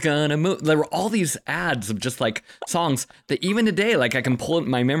fruit is gonna move. There were all these ads of just like songs that even today, like I can pull it in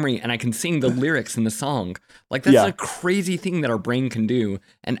my memory and I can sing the lyrics in the song. Like that's a crazy thing that our brain can do.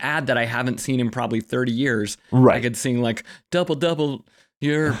 An ad that I haven't seen in probably 30 years. Right. I could sing like double,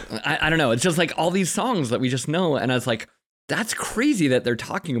 I don't know. It's just like all these songs that we just know. And I was like, that's crazy that they're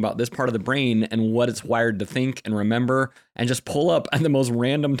talking about this part of the brain and what it's wired to think and remember and just pull up at the most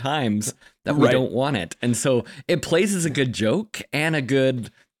random times that we don't want it. And so it plays as a good joke and a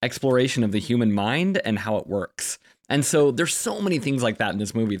good exploration of the human mind and how it works. And so there's so many things like that in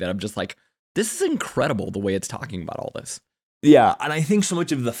this movie that I'm just like, this is incredible the way it's talking about all this. Yeah, and I think so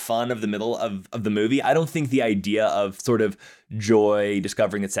much of the fun of the middle of the movie, I don't think the idea of sort of joy,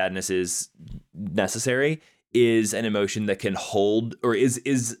 discovering that sadness is necessary, is an emotion that can hold, or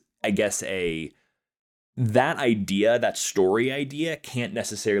is I guess that idea, that story idea can't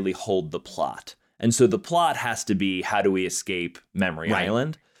necessarily hold the plot. And so the plot has to be, how do we escape Memory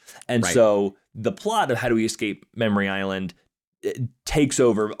Island? And so the plot of How Do We Escape Memory Island takes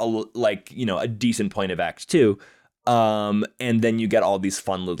over a decent point of Act 2. And then you get all these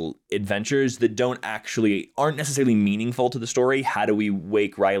fun little adventures that aren't necessarily meaningful to the story. How do we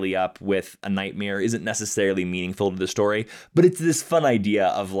wake Riley up with a nightmare isn't necessarily meaningful to the story, but it's this fun idea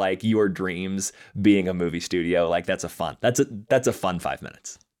of like your dreams being a movie studio. Like that's a fun 5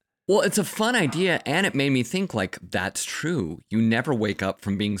 minutes. Well, it's a fun idea, and it made me think, like, that's true. You never wake up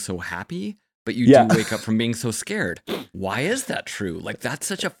from being so happy, but you do wake up from being so scared. Why is that true? Like, that's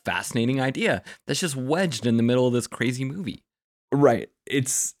such a fascinating idea that's just wedged in the middle of this crazy movie. Right.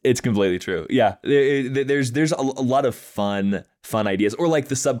 It's completely true. Yeah. There's a lot of fun ideas, or like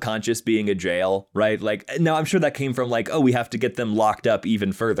the subconscious being a jail, right? Like now I'm sure that came from like, oh, we have to get them locked up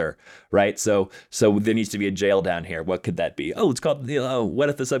even further. Right. So there needs to be a jail down here. What could that be? Oh, it's called, what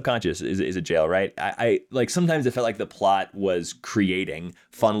if the subconscious is a jail, right? I like sometimes it felt like the plot was creating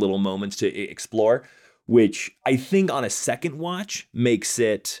fun little moments to explore, which I think on a second watch makes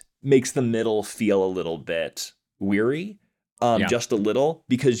the middle feel a little bit weary. Just a little,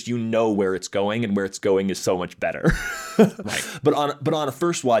 because you know where it's going, and where it's going is so much better. Right. But on a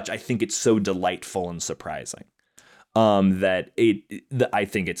first watch, I think it's so delightful and surprising that I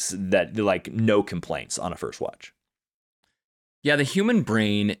think it's that like no complaints on a first watch. Yeah, the human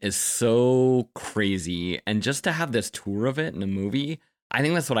brain is so crazy, and just to have this tour of it in a movie, I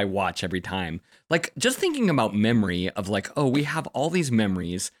think that's what I watch every time. Like just thinking about memory of like, oh, we have all these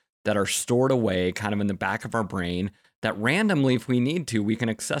memories that are stored away kind of in the back of our brain, that randomly, if we need to, we can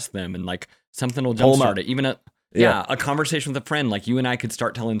access them, and like something will jumpstart it. Even a conversation with a friend, like you and I could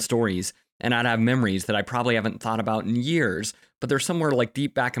start telling stories, and I'd have memories that I probably haven't thought about in years, but they're somewhere like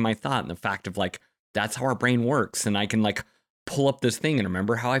deep back in my thought. And the fact of like, that's how our brain works. And I can like pull up this thing and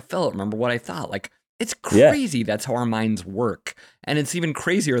remember how I felt, remember what I thought. Like it's crazy. Yeah. That's how our minds work. And it's even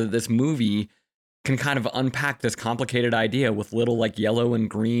crazier that this movie can kind of unpack this complicated idea with little like yellow and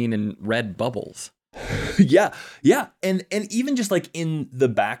green and red bubbles. Yeah. And even just like in the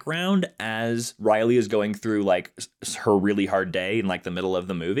background as Riley is going through like her really hard day in like the middle of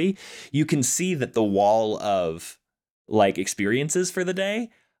the movie, you can see that the wall of like experiences for the day,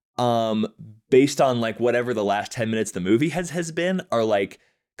 based on like whatever the last 10 minutes of the movie has been, are like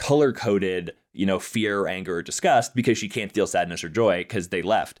color coded, fear, anger, or disgust, because she can't feel sadness or joy because they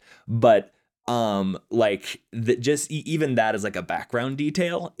left. But like just even that is like a background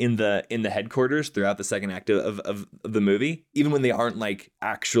detail in the headquarters throughout the second act of the movie, even when they aren't like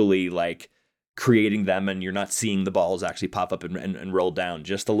actually like creating them and you're not seeing the balls actually pop up and roll down.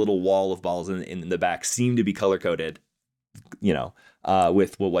 Just a little wall of balls in the back seem to be color coded,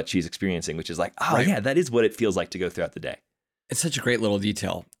 with what she's experiencing, which is like, oh right. Yeah, that is what it feels like to go throughout the day. It's such a great little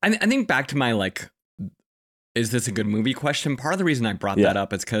detail. I think back to my like, is this a good movie question? Part of the reason I brought that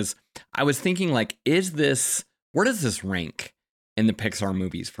up is because I was thinking like, where does this rank in the Pixar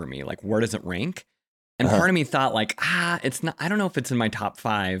movies for me? Like, where does it rank? And part of me thought like, it's not, I don't know if it's in my top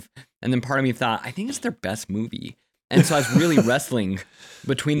 5. And then part of me thought, I think it's their best movie. And so I was really wrestling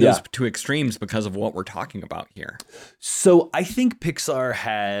between those two extremes because of what we're talking about here. So I think Pixar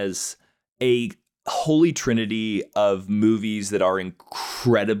has a holy trinity of movies that are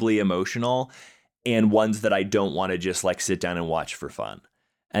incredibly emotional, and ones that I don't want to just like sit down and watch for fun.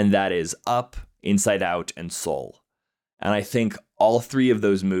 And that is Up, Inside Out, and Soul. And I think all 3 of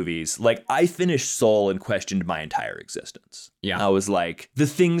those movies, like I finished Soul and questioned my entire existence. Yeah. I was like, the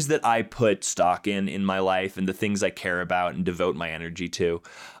things that I put stock in my life and the things I care about and devote my energy to,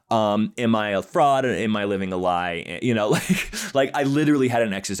 am I a fraud? Am I living a lie? Like I literally had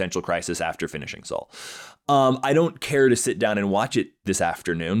an existential crisis after finishing Soul. I don't care to sit down and watch it this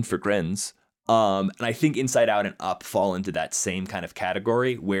afternoon for grins. And I think Inside Out and Up fall into that same kind of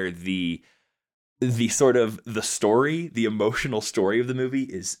category, where the sort of the emotional story of the movie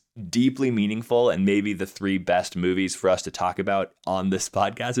is deeply meaningful, and maybe the 3 best movies for us to talk about on this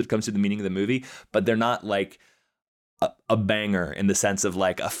podcast when it comes to the meaning of the movie, but they're not like a banger in the sense of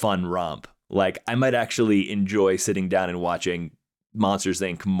like a fun romp. Like I might actually enjoy sitting down and watching Monsters,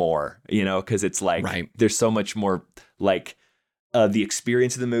 Inc. more, because it's like There's so much more like the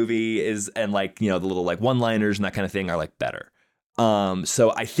experience of the movie is, and like, the little like one-liners and that kind of thing are like better.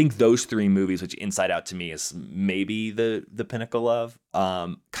 So I think those 3 movies, which Inside Out to me is maybe the pinnacle of,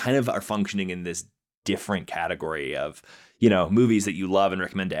 kind of are functioning in this different category of, movies that you love and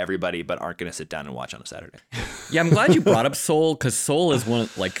recommend to everybody, but aren't going to sit down and watch on a Saturday. Yeah, I'm glad you brought up Soul, because Soul is one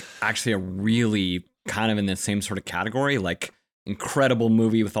like actually a really kind of in the same sort of category, like incredible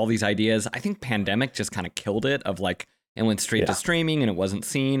movie with all these ideas. I think Pandemic just kind of killed it, of like, it went straight to streaming and it wasn't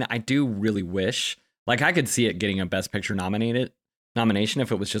seen. I do really wish, like I could see it getting a Best Picture nomination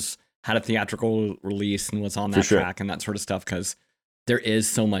if it was just had a theatrical release and was on that track and that sort of stuff, because there is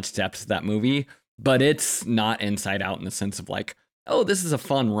so much depth to that movie. but it's not Inside Out in the sense of like, oh, this is a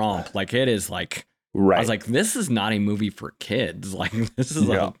fun romp. Like it is like, right. I was like, this is not a movie for kids. Like this is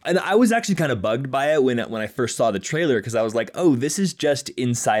like, and I was actually kind of bugged by it when I first saw the trailer, because I was like, oh, this is just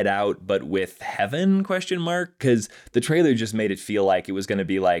Inside Out, but with heaven ? Because the trailer just made it feel like it was going to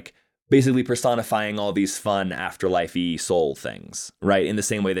be like basically personifying all these fun afterlife-y soul things, right? In the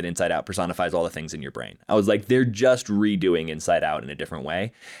same way that Inside Out personifies all the things in your brain. I was like, they're just redoing Inside Out in a different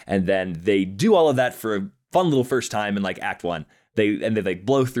way. And then they do all of that for a fun little first time in like Act 1. They like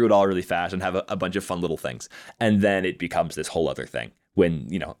blow through it all really fast and have a bunch of fun little things. And then it becomes this whole other thing. When,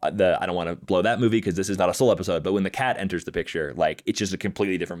 you know, I don't want to blow that movie because this is not a soul episode, but when the cat enters the picture, like it's just a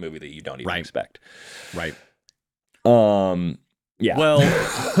completely different movie that you don't even expect. Right. Yeah.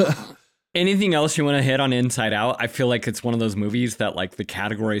 Well, anything else you want to hit on Inside Out? I feel like it's one of those movies that like the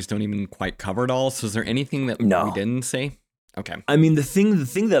categories don't even quite cover it all. So is there anything that we didn't say? Okay. I mean, the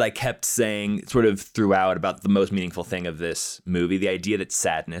thing that I kept saying sort of throughout about the most meaningful thing of this movie, the idea that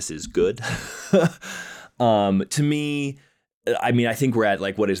sadness is good. To me, I mean, I think we're at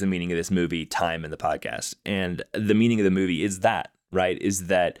like, what is the meaning of this movie time in the podcast? And the meaning of the movie is that, right? Is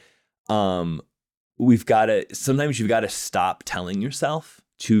that sometimes you've got to stop telling yourself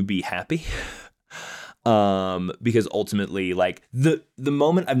to be happy. Because ultimately, like the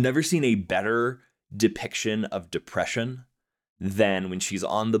moment, I've never seen a better depiction of depression than when she's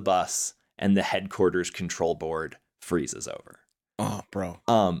on the bus and the headquarters control board freezes over. Oh, bro.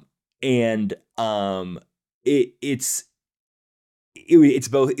 It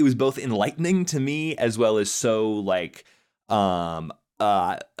was both enlightening to me as well as so like validating.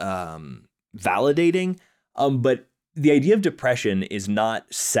 But the idea of depression is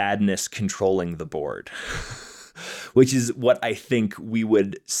not sadness controlling the board. Which is what I think we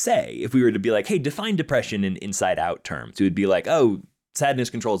would say if we were to be like, hey, define depression in Inside Out terms. It would be like, oh,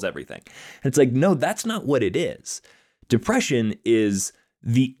 sadness controls everything. And it's like, no, that's not what it is. Depression is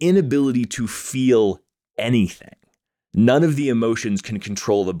the inability to feel anything. None of the emotions can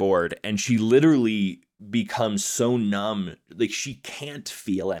control the board. And she literally becomes so numb, like she can't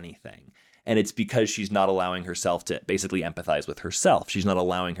feel anything. And it's because she's not allowing herself to basically empathize with herself. She's not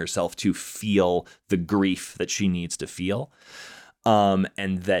allowing herself to feel the grief that she needs to feel.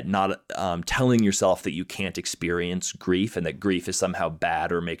 And that not telling yourself that you can't experience grief and that grief is somehow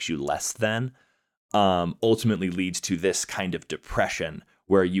bad or makes you less than ultimately leads to this kind of depression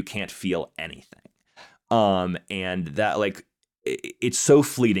where you can't feel anything. And that like, it's so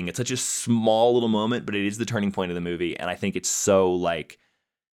fleeting. It's such a small little moment, but it is the turning point of the movie. And I think it's so like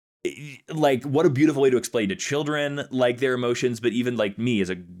what a beautiful way to explain to children like their emotions, but even like me as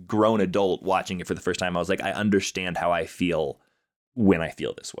a grown adult watching it for the first time, I was like, I understand how I feel when I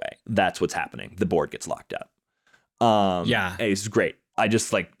feel this way. That's what's happening. The board gets locked up. Yeah, it's great. I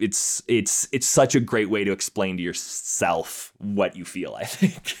just like it's such a great way to explain to yourself what you feel, I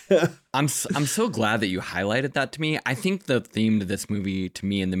think. I'm so glad that you highlighted that to me. I think the theme to this movie to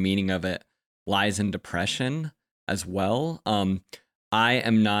me and the meaning of it lies in depression as well. I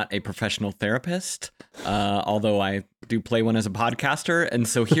am not a professional therapist, although I do play one as a podcaster. And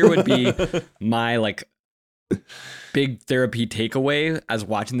so here would be my like big therapy takeaway as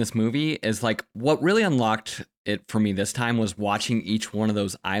watching this movie is like what really unlocked it for me this time was watching each one of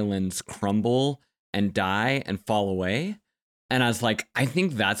those islands crumble and die and fall away. And I was like, I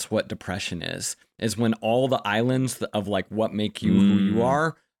think that's what depression is when all the islands of like what make you who you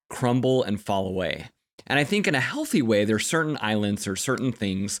are crumble and fall away. And I think in a healthy way, there's certain islands or certain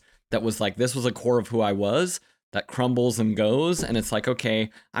things that was like, this was a core of who I was that crumbles and goes. And it's like,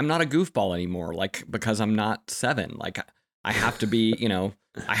 okay, I'm not a goofball anymore. Like, because I'm not 7, like I have to be, you know,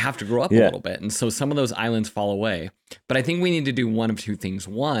 I have to grow up a little bit. And so some of those islands fall away. But I think we need to do one of two things.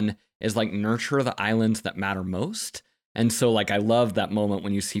 One is like nurture the islands that matter most. And so like, I love that moment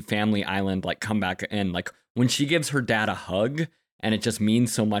when you see Family Island, like come back in, like when she gives her dad a hug, and it just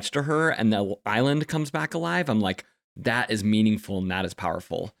means so much to her, and the island comes back alive. I'm like, that is meaningful and that is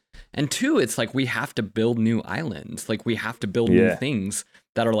powerful. And 2, it's like we have to build new islands. Like we have to build new things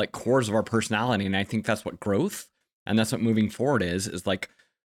that are like cores of our personality. And I think that's what growth and that's what moving forward is like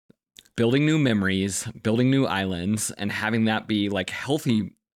building new memories, building new islands, and having that be like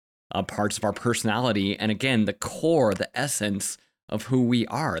healthy parts of our personality. And again, the core, the essence of who we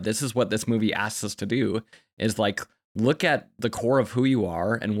are. This is what this movie asks us to do is like, look at the core of who you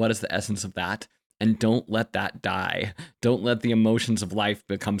are and what is the essence of that, and don't let that die. Don't let the emotions of life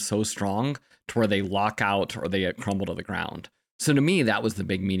become so strong to where they lock out or they crumble to the ground. So to me, that was the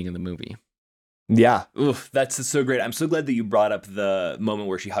big meaning of the movie. Yeah. Oof, that's so great. I'm so glad that you brought up the moment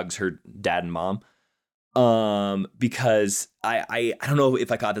where she hugs her dad and mom. Because I don't know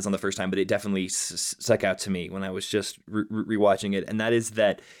if I caught this on the first time, but it definitely stuck out to me when I was just rewatching it. And that is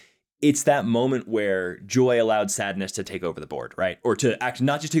that it's that moment where joy allowed sadness to take over the board, right? Or to actually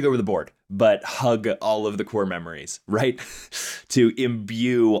not just take over the board, but hug all of the core memories, right? To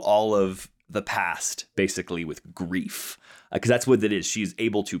imbue all of the past basically with grief. Because that's what it is. She's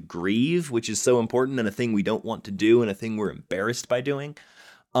able to grieve, which is so important and a thing we don't want to do and a thing we're embarrassed by doing.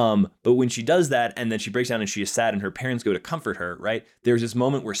 But when she does that and then she breaks down and she is sad and her parents go to comfort her, right? There's this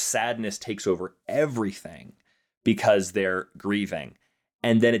moment where sadness takes over everything because they're grieving.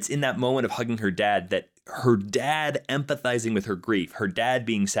 And then it's in that moment of hugging her dad that her dad empathizing with her grief, her dad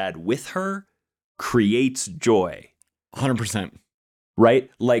being sad with her creates joy. 100%. Right?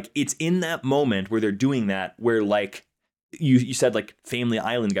 Like it's in that moment where they're doing that where like you said like Family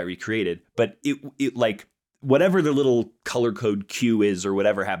Island got recreated, but it like whatever the little color code Q is or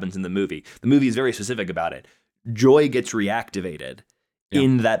whatever happens in the movie is very specific about it. Joy gets reactivated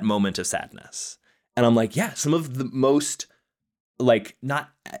in that moment of sadness. And I'm like, yeah, some of the most like not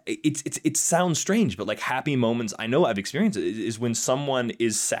it sounds strange, but like happy moments I know I've experienced is when someone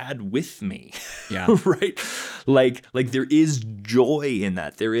is sad with me. Yeah. Right? Like there is joy in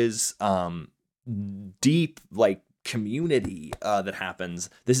that. There is deep like community that happens.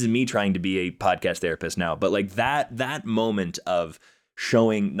 This is me trying to be a podcast therapist now, but like that moment of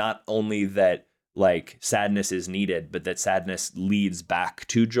showing not only that like sadness is needed, but that sadness leads back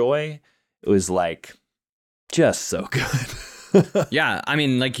to joy. It was like just so good. Yeah, I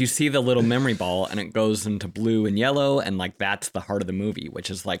mean, like you see the little memory ball and it goes into blue and yellow, and like that's the heart of the movie, which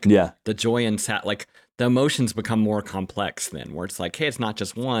is like the joy and sad, like the emotions become more complex then, where it's like, hey, it's not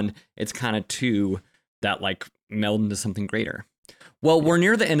just one, it's kind of two that like meld into something greater. Well, we're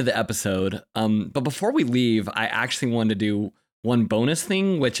near the end of the episode, but before we leave, I actually wanted to do one bonus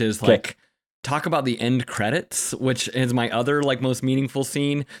thing, which is like talk about the end credits, which is my other like most meaningful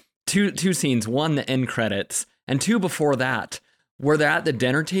scene. Two scenes, one, the end credits, and two before that, where they're at the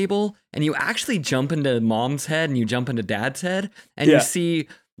dinner table and you actually jump into mom's head and you jump into dad's head and you see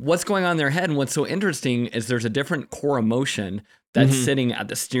what's going on in their head. And what's so interesting is there's a different core emotion that's sitting at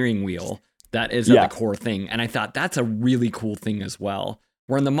the steering wheel that is at the core thing. And I thought that's a really cool thing as well.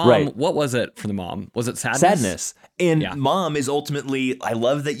 Where in the mom, what was it for the mom? Was it sadness? Sadness. And mom is ultimately, I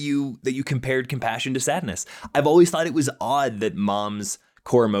love that you compared compassion to sadness. I've always thought it was odd that mom's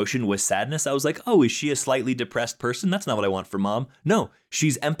core emotion was sadness. I was like, oh, is she a slightly depressed person? That's not what I want for mom. No,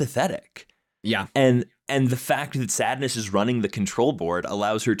 she's empathetic. Yeah. And the fact that sadness is running the control board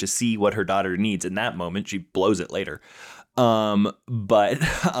allows her to see what her daughter needs in that moment. She blows it later. That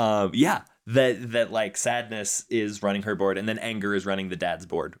like sadness is running her board and then anger is running the dad's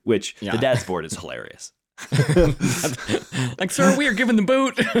board, which the dad's board is hilarious. Like, sir, we are giving the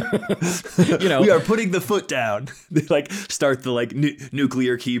boot. You know, we are putting the foot down. They like start the like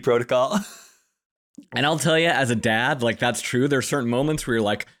nuclear key protocol. And I'll tell you, as a dad, like that's true. There are certain moments where you're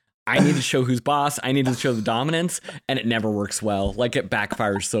like, I need to show who's boss. I need to show the dominance, and it never works well. Like it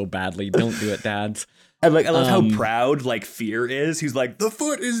backfires so badly. Don't do it, dads. And like I love how proud like Fear is. He's like, the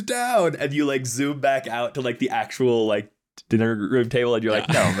foot is down, and you like zoom back out to like the actual like dinner room table, and you're like,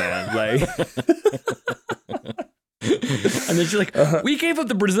 no man, like. And then she's like, we gave up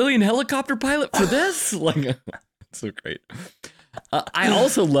the Brazilian helicopter pilot for this? Like, so great. I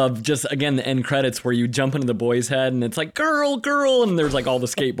also love just, again, the end credits where you jump into the boy's head and it's like, girl, and there's like all the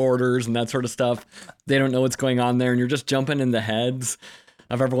skateboarders and that sort of stuff. They don't know what's going on there and you're just jumping in the heads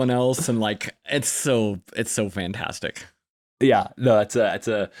of everyone else. And like, it's so fantastic. Yeah, no, it's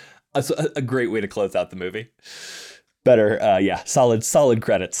a great way to close out the movie. Better, solid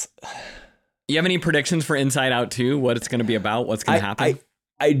credits. You have any predictions for Inside Out 2? What it's going to be about? What's going to happen?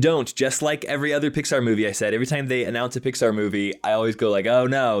 I don't. Just like every other Pixar movie, I said, every time they announce a Pixar movie, I always go like, oh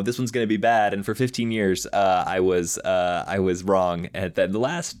no, this one's going to be bad. And for 15 years, I was wrong. And then the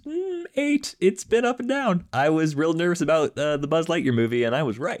last 8, it's been up and down. I was real nervous about the Buzz Lightyear movie, and I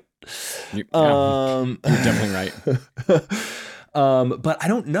was right. You're definitely right. But I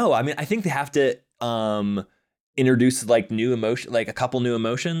don't know. I mean, I think they have to introduce like new emotion, like a couple new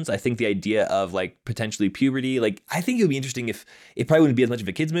emotions. I think the idea of like potentially puberty, like I think it would be interesting if it probably wouldn't be as much of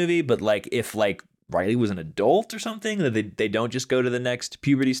a kid's movie, but like if like Riley was an adult or something, that they don't just go to the next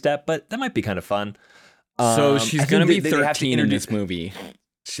puberty step, but that might be kind of fun. So she's going to be 13 in this movie.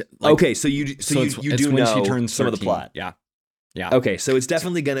 Okay, so you do know she turns some 13. Of the plot. Yeah. Okay, so it's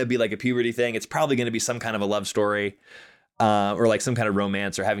definitely going to be like a puberty thing. It's probably going to be some kind of a love story, or like some kind of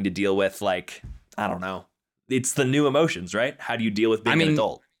romance, or having to deal with like, I don't know. It's the new emotions, right? How do you deal with being an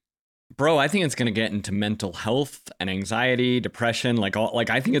adult? Bro, I think it's gonna get into mental health and anxiety, depression, I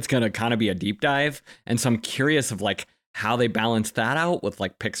think it's gonna kind of be a deep dive. And so I'm curious of like how they balance that out with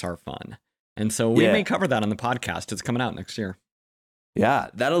like Pixar fun. And so we may cover that on the podcast. It's coming out next year. Yeah,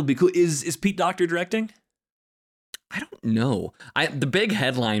 that'll be cool. Is Pete Docter directing? I don't know. The big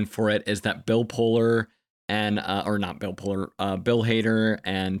headline for it is that Bill Poehler and Bill Hader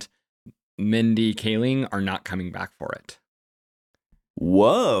and Mindy Kaling are not coming back for it.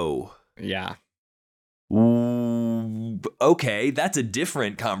 Whoa. Yeah. Okay, that's a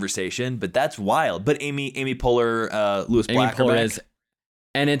different conversation, but that's wild. But Amy Poehler, Lewis Black are back.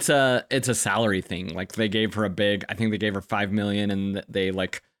 And it's a salary thing. Like they gave her I think they gave her $5 million, and they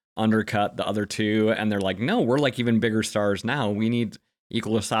like undercut the other two, and they're like, no, we're like even bigger stars now. We need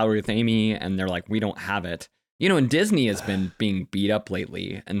equal salary with Amy, and they're like, we don't have it. You know, and Disney has been being beat up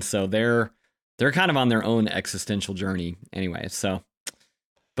lately, and so they're kind of on their own existential journey anyway. So,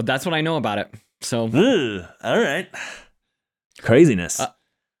 but that's what I know about it. So, all right, craziness.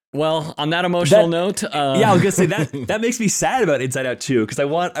 Well, on that emotional note, I was gonna say that makes me sad about Inside Out 2, because I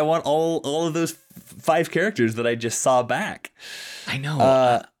want all of those 5 characters that I just saw back. I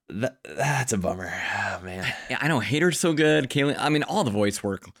know. That's a bummer. Oh, man. I know. Hader's so good. Kaylin, I mean, all the voice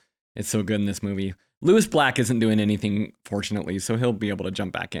work is so good in this movie. Lewis Black isn't doing anything, fortunately, so he'll be able to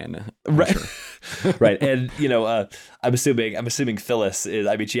jump back in. Right. Sure. Right. And, I'm assuming Phyllis is,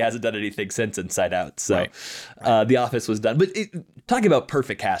 I mean, she hasn't done anything since Inside Out. So right. The Office was done. But talking about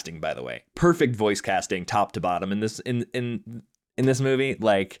perfect casting, by the way, perfect voice casting top to bottom in this movie.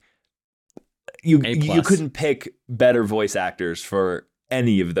 Like, you couldn't pick better voice actors for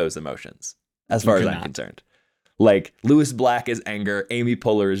any of those emotions, as far as I'm concerned. Like, Lewis Black as anger, Amy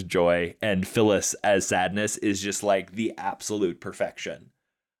Poehler as joy, and Phyllis as sadness is just like the absolute perfection.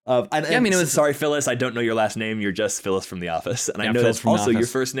 Sorry, Phyllis, I don't know your last name. You're just Phyllis from The Office. And I know that's also your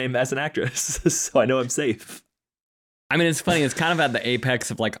first name as an actress, so I know I'm safe. I mean, it's funny. It's kind of at the apex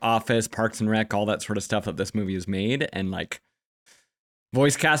of like Office, Parks and Rec, all that sort of stuff that this movie is made. And like,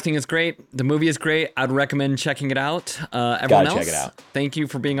 voice casting is great. The movie is great. I'd recommend checking it out. Everyone else, check it out. Thank you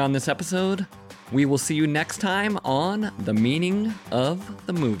for being on this episode. We will see you next time on The Meaning of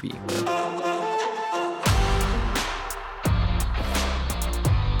the Movie.